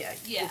 Like,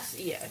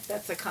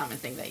 that's a common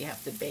thing that you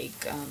have to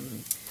bake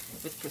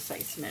with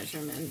precise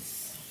measurements.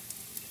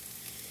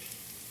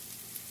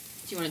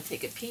 Do you want to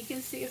take a peek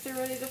and see if they're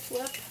ready to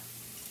flip?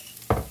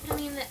 I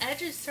mean, the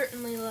edges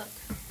certainly look.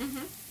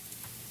 Mm-hmm.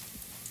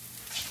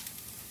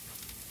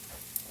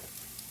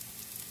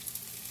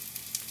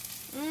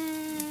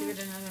 Give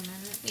it another minute.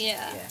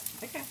 Yeah. Yeah.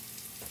 Okay.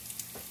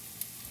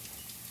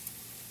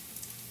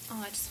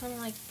 Oh, I just want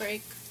to like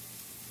break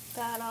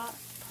that off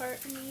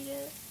part and eat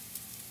it.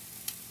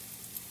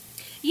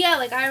 Yeah,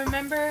 like I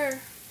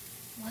remember,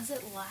 was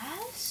it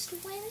last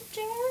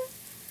winter?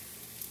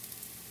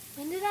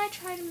 When did I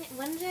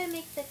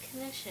make the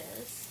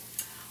knishes?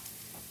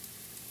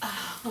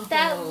 Oh.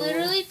 That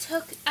literally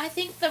took, I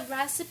think the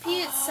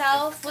recipe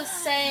itself was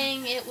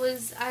saying it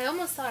was, I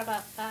almost thought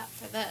about that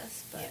for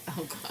this, but. Yeah.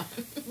 Oh, God.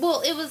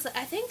 Well, it was,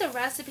 I think the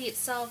recipe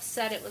itself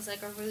said it was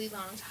like a really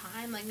long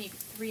time, like maybe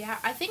 3 hours.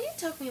 I think it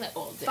took me like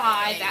All day,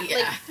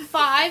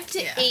 5 to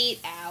Yeah. 8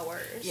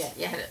 hours. Yeah,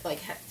 you had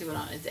to do it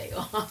on a day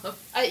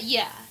off.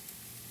 Yeah.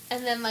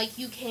 And then like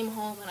you came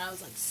home and I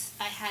was like,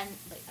 I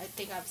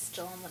think I was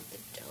still on like the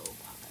dough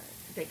part.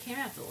 They came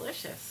out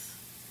delicious.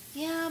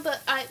 Yeah,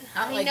 but I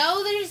like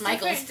know there's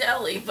Michael's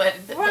Deli, but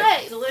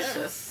right.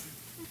 delicious.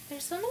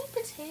 There's so many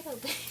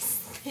potato-based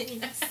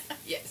things.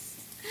 Yes.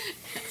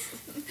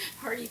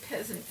 Hearty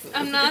peasant food.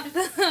 I'm not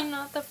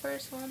the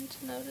first one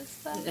to notice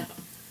that. No.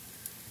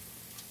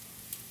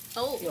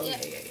 Oh, yeah.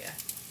 Yeah.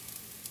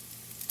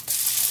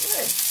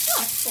 Good.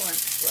 Oh,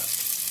 excellent. Look.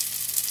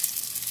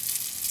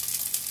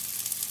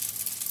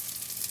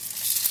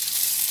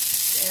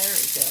 There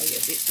we go. Yeah,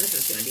 this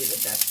is going to be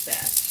the best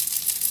batch.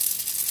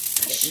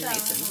 Getting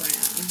nice and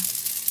brown.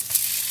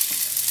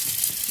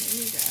 There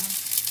you go.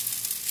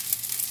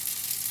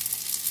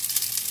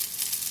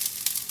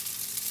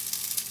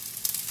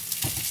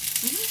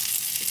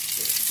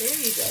 There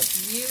you go.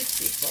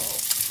 Beautiful.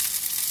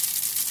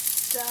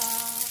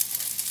 Stop.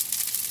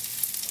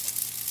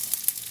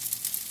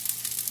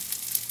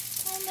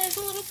 Oh, there's a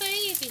little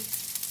baby.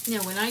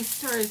 Now, when I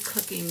started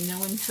cooking, no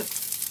one took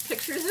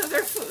pictures of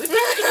their food.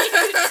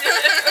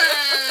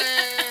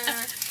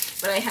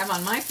 But I have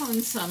on my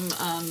phone some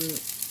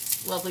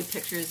lovely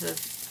pictures of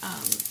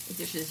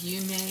dishes you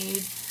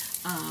made.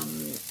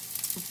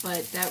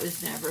 But that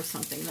was never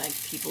something like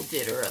people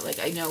did, or like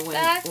I know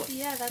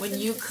when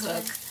you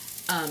cook,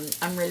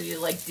 I'm ready to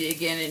like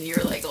dig in, and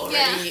you're like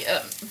already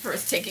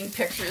first taking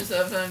pictures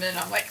of them, and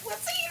I'm like,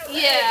 let's eat them.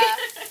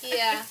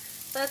 Yeah.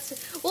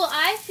 Well,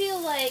 I feel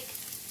like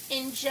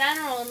in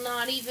general,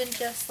 not even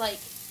just like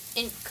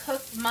in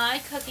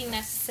my cooking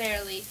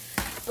necessarily,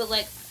 but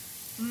like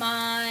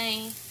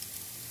my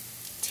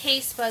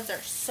taste buds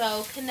are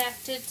so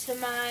connected to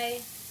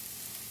my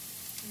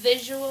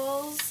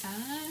visuals.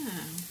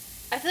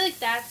 I feel like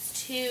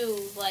that's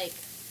too, like,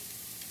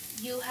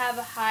 you have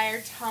a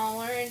higher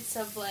tolerance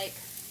of, like,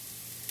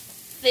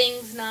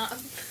 things not,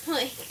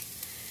 like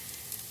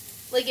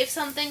if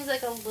something's,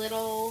 like, a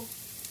little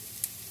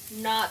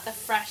not the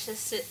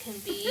freshest it can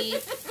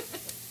be,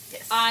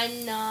 Yes.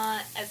 I'm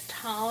not as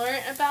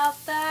tolerant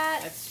about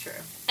that. That's true.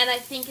 And I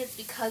think it's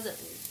because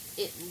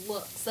it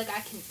looks, like,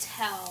 I can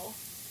tell.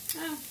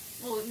 Oh.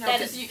 Well, no,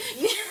 because you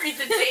read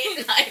the date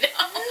and I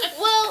don't.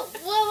 Well,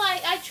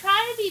 I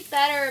try to be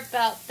better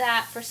about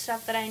that for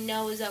stuff that I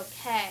know is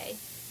okay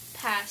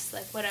past,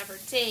 like, whatever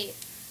date.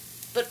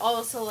 But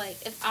also,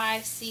 like, if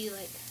I see,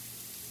 like,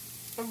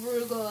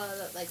 arugula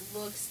that, like,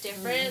 looks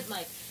different,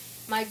 like,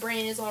 my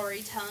brain is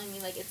already telling me,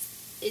 like,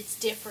 it's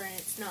different,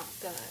 it's not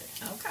good.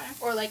 Okay.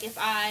 Or, like, if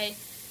I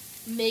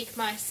make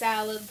my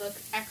salad look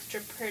extra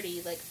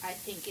pretty, like, I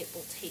think it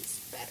will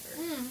taste better.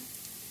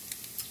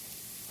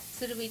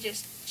 So do we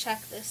just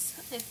check this,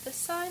 if this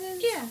side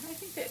is? Yeah, I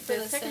think that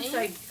the second same?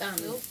 side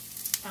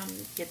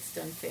gets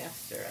done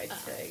faster, I'd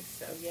say.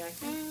 So, yeah, I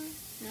think,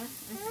 no?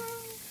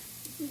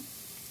 Okay.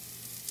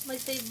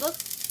 Like,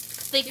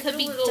 they could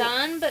be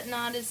done, but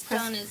not as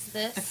done as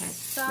this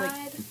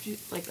side.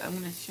 Like, I'm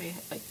going to show you,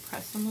 like,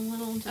 press them a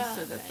little, just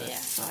so that the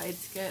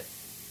sides the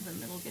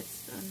middle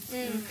gets done.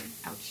 too.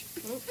 Ouch.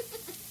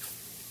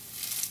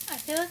 I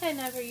feel like I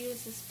never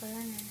use this burner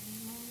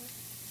anymore.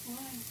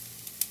 Why?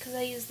 Because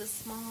I use the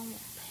small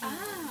pan.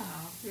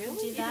 Ah, really?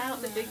 Do You that don't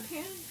have the one. big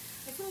pan?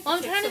 I feel like Well, it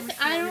I'm takes trying so to much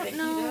I longer don't to heat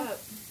know. up.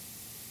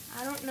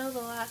 I don't know the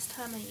last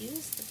time I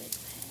used the big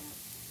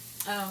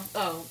pan.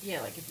 Oh,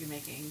 yeah, like if you're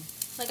making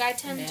Like, I an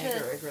tend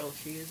egg or to... a grilled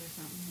cheese or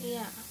something.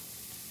 Yeah.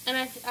 And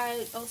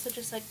I also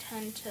just, like,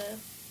 tend to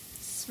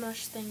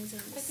smush things in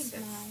the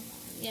small one.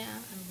 Yeah. I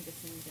don't think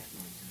it's going to get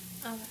more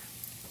time. Okay.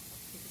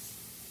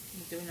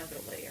 You do another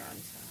layer on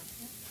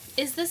top.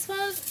 Is this one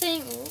of the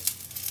thing...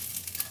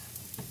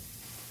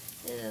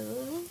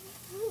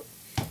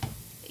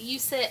 You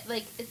said,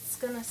 like, it's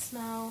gonna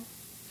smell...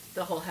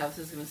 The whole house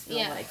is going to smell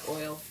Yeah. like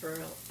oil for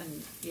a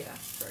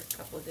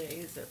couple of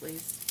days at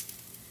least.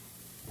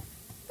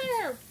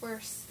 There are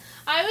worse.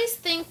 I always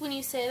think when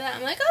you say that,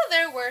 I'm like, oh,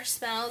 there are worse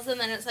smells, and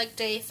then it's like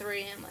day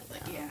 3, and I'm like,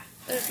 no,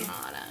 there's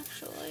not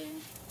actually.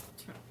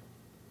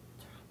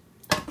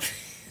 No,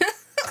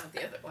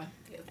 the other one.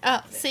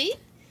 See?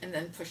 And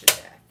then push it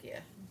back,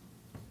 yeah.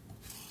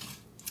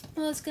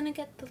 Well, it's gonna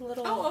get the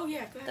little... Oh,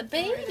 yeah, go The ahead. Go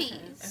right ahead.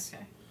 babies.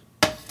 Okay.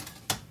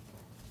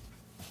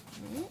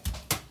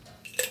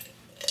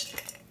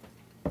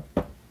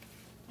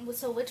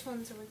 So which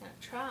ones are we gonna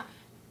try?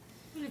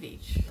 One of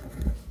each.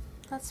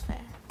 That's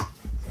fair.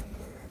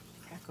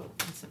 Crack coat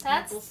in some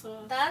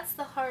applesauce. That's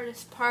the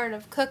hardest part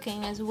of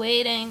cooking, is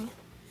waiting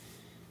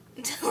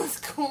until it's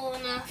cool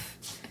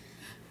enough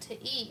to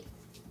eat.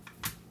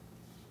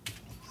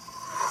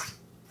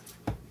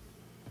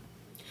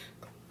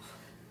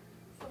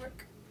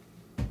 Fork.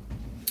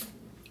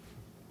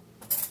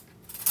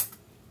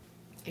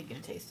 Are you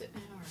gonna taste it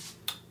now? Or?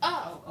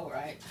 Oh,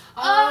 Right.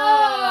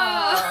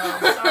 Oh!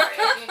 Sorry.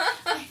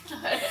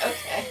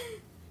 Okay.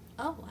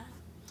 Oh, wow.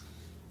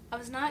 I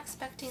was not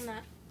expecting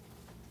that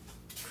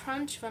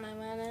crunch when I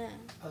went in.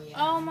 Oh, yeah.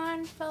 Oh,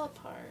 mine fell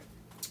apart.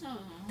 Oh.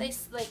 They,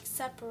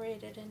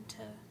 separated into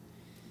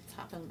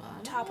Top and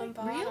bottom? top and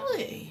bottom.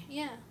 Really?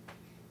 Yeah.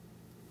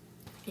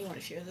 You want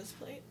to share this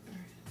plate?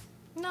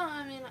 Or? No,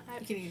 I mean,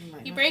 You can eat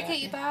mine. you break it,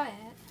 you buy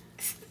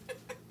it.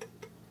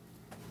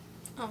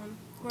 I'm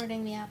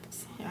hoarding the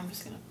applesauce. Yeah, I'm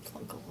just going to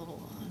plunk a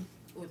little on.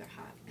 Ooh, they're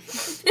hot.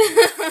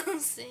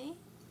 See?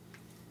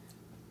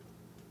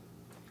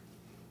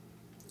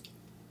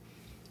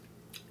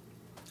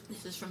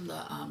 This is from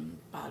the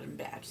bottom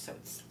batch, so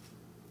it's...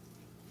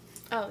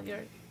 Oh,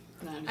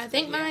 I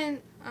think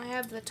mine, I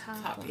have the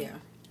top one. Yeah.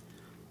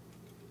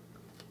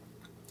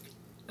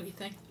 What do you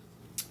think?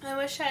 I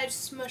wish I had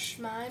smushed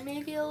mine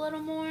maybe a little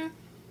more.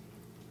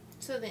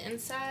 So the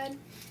inside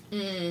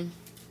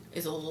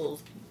is a little...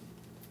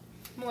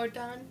 more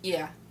done.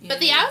 Yeah. But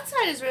the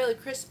outside is really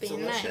crispy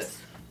Delicious. and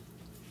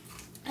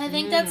nice. I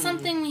think that's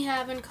something we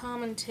have in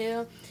common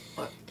too.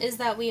 What? Is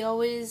that we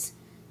always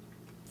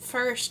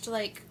first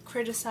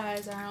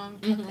criticize our own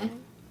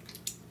cooking.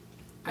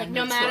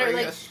 No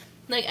matter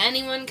like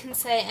anyone can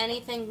say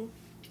anything,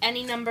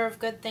 any number of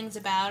good things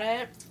about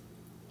it,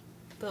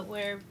 but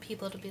we're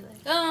people to be like,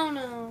 oh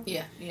no.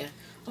 Yeah.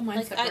 Oh,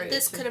 mine's separated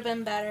this too. could have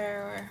been better,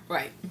 or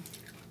right.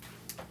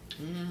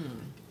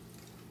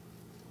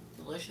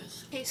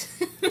 Delicious. You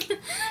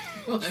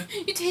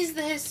taste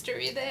the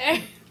history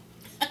there.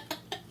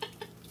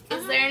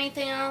 Is there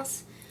anything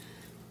else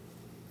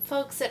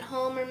folks at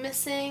home are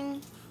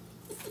missing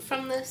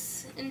from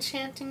this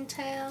enchanting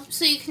tale?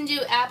 So you can do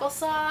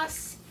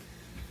applesauce,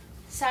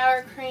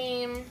 sour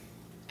cream.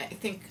 I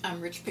think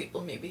rich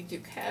people maybe do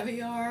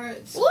caviar.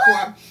 It's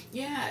What?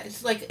 Yeah,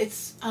 it's like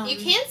it's. You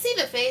can't see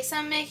the face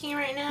I'm making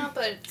right now,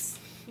 but it's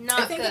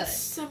not I think good. it's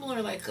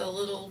similar, like a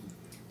little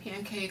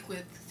pancake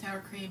with sour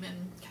cream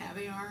and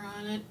caviar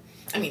on it.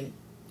 I mean,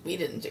 we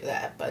didn't do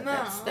that, but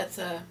No. that's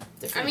a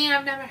different. I mean,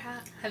 I've never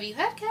had. Have you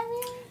had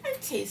caviar?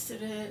 I've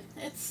tasted it.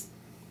 It's.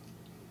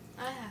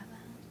 I haven't.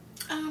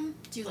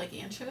 Do you like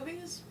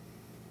anchovies?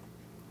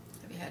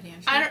 Have you had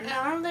anchovies?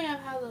 I don't think I've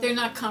had those. They're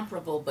not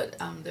comparable, but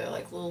they're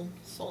like little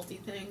salty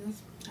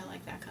things. I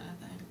like that kind of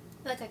thing.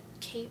 Like a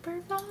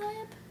caper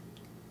vibe?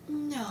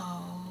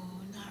 No,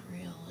 not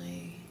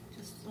really.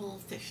 Just a little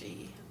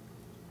fishy.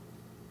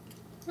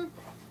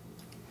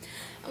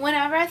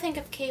 Whenever I think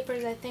of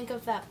capers, I think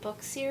of that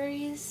book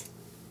series,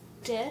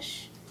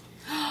 Dish.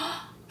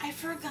 I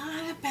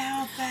forgot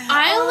about that.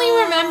 I only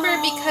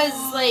remember because,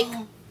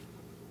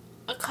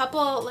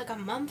 a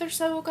month or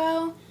so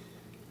ago,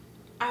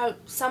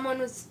 someone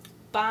was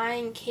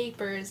buying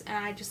capers, and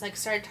I just,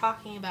 started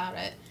talking about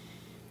it.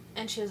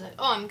 And she was like,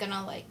 oh, I'm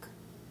gonna,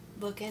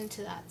 look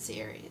into that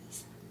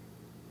series.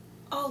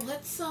 Oh,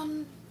 let's, I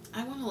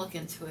want to look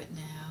into it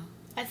now.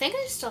 I think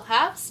I still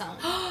have some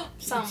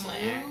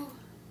somewhere.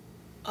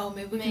 Oh,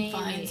 maybe we can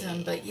find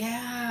them. But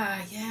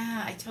yeah,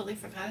 I totally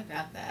forgot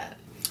about that.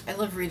 I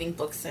love reading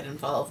books that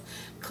involve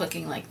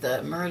cooking, like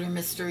the murder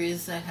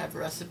mysteries that have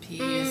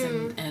recipes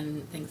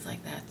and things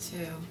like that,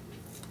 too.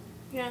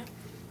 Yeah.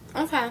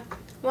 Okay.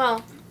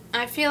 Well,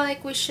 I feel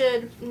like we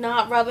should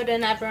not rub it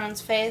in everyone's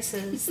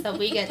faces that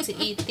we get to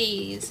eat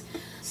these.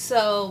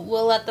 So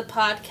we'll let the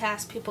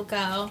podcast people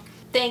go.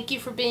 Thank you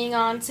for being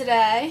on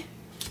today.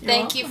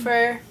 Thank you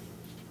for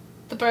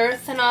the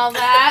birth and all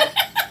that.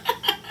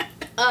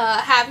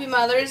 Happy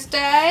Mother's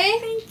Day.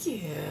 Thank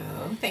you.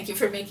 Thank you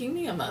for making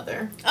me a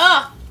mother.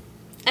 Oh,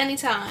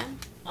 anytime.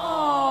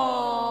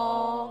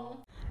 Oh.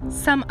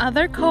 Some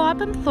other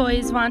co-op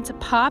employees want to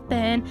pop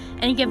in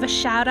and give a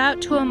shout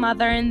out to a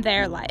mother in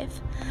their life.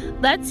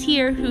 Let's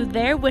hear who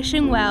they're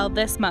wishing well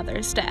this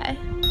Mother's Day.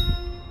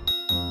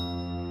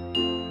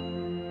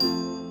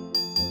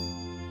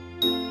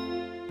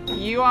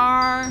 You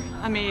are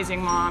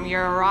amazing, Mom.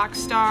 You're a rock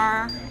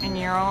star in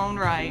your own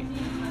right.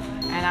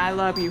 And I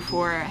love you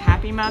for it.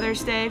 Happy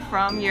Mother's Day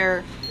from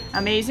your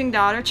amazing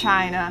daughter,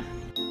 China.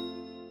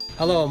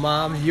 Hello,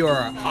 Mom. You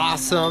are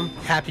awesome.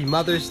 Happy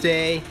Mother's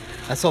Day.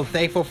 I'm so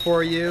thankful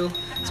for you.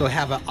 So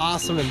have an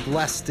awesome and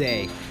blessed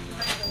day.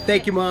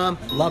 Thank you, Mom.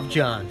 Love,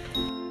 John.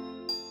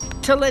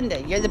 To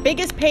Linda, you're the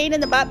biggest pain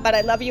in the butt, but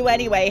I love you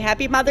anyway.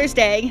 Happy Mother's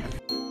Day.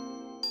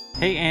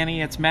 Hey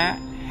Annie, it's Matt.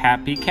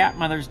 Happy Cat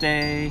Mother's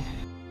Day.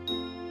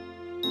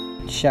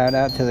 Shout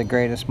out to the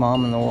greatest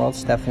mom in the world,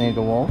 Stephanie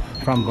DeWolf,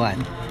 from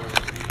Glenn.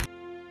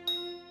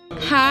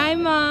 Hi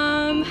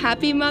Mom,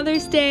 happy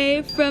Mother's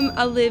Day from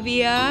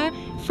Olivia,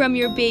 from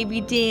your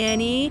baby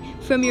Danny,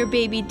 from your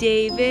baby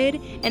David,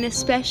 and a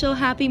special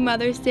happy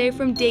Mother's Day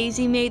from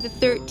Daisy May the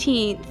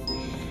 13th.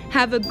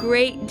 Have a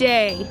great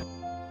day.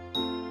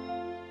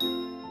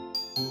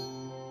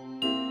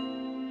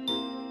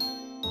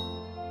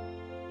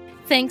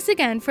 Thanks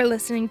again for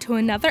listening to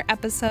another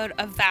episode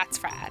of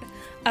That's Rad,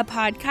 a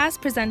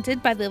podcast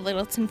presented by the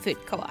Littleton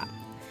Food Co-op.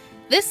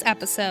 This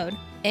episode,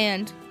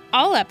 and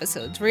all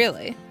episodes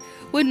really,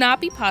 would not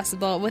be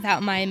possible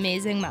without my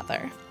amazing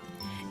mother.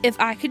 If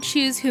I could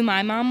choose who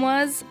my mom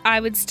was,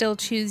 I would still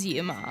choose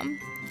you, Mom.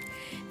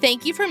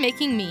 Thank you for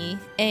making me,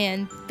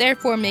 and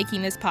therefore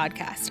making this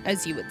podcast,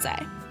 as you would say.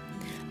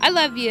 I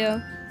love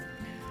you.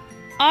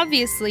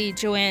 Obviously,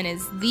 Joanne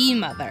is the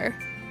mother,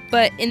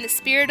 but in the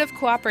spirit of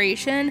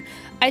cooperation,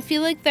 I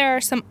feel like there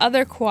are some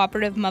other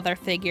cooperative mother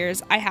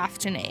figures I have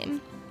to name.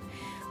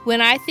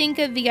 When I think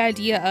of the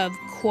idea of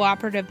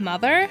cooperative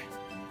mother,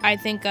 I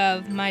think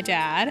of my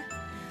dad,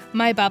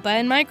 my Bubba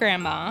and my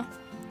grandma,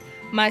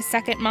 my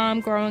second mom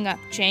growing up,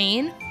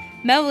 Jane,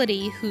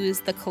 Melody, who's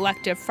the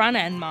collective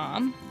front-end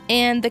mom,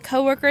 and the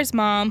coworker's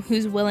mom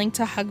who's willing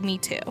to hug me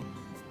too.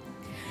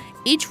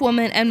 Each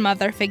woman and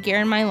mother figure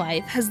in my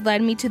life has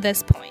led me to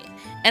this point,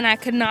 and I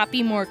could not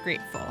be more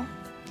grateful.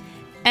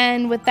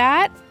 And with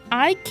that,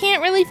 I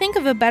can't really think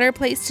of a better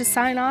place to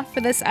sign off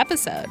for this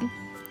episode.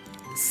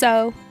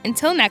 So,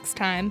 until next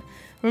time,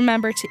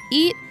 remember to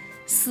eat,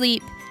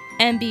 sleep,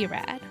 and be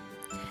rad.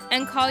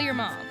 And call your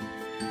mom.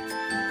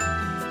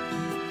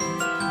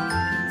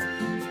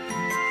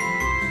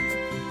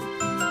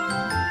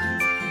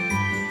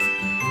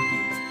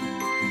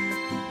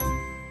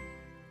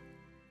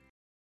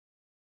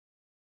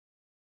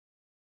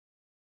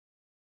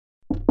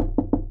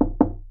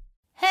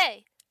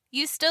 Hey,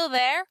 you still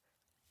there?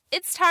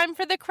 It's time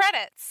for the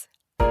credits.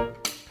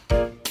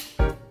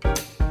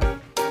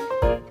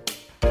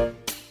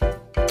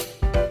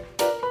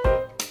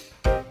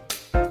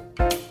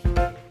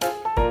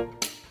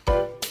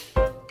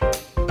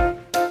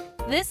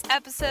 This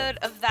episode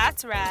of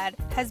That's Rad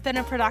has been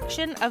a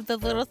production of the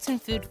Littleton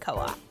Food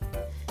Co-op.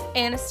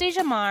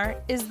 Anastasia Marr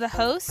is the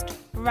host,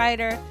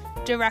 writer,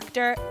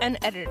 director, and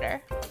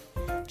editor.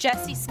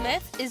 Jesse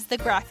Smith is the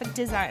graphic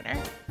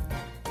designer.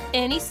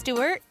 Annie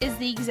Stewart is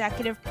the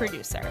executive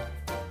producer.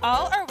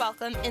 All are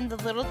welcome in the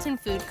Littleton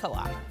Food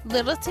Co-op,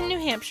 Littleton, New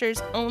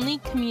Hampshire's only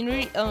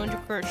community-owned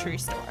grocery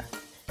store.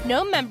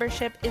 No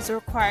membership is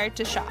required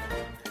to shop.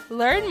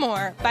 Learn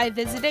more by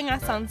visiting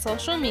us on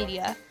social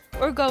media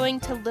or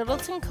going to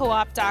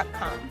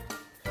littletoncoop.com.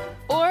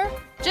 Or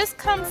just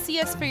come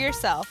see us for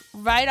yourself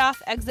right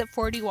off Exit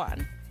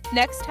 41.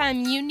 Next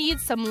time you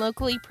need some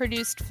locally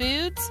produced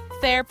foods,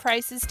 fair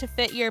prices to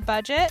fit your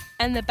budget,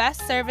 and the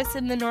best service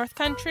in the North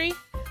Country,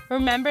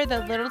 remember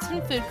the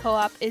Littleton Food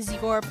Co-op is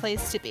your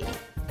place to be.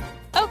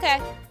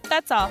 Okay,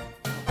 that's all.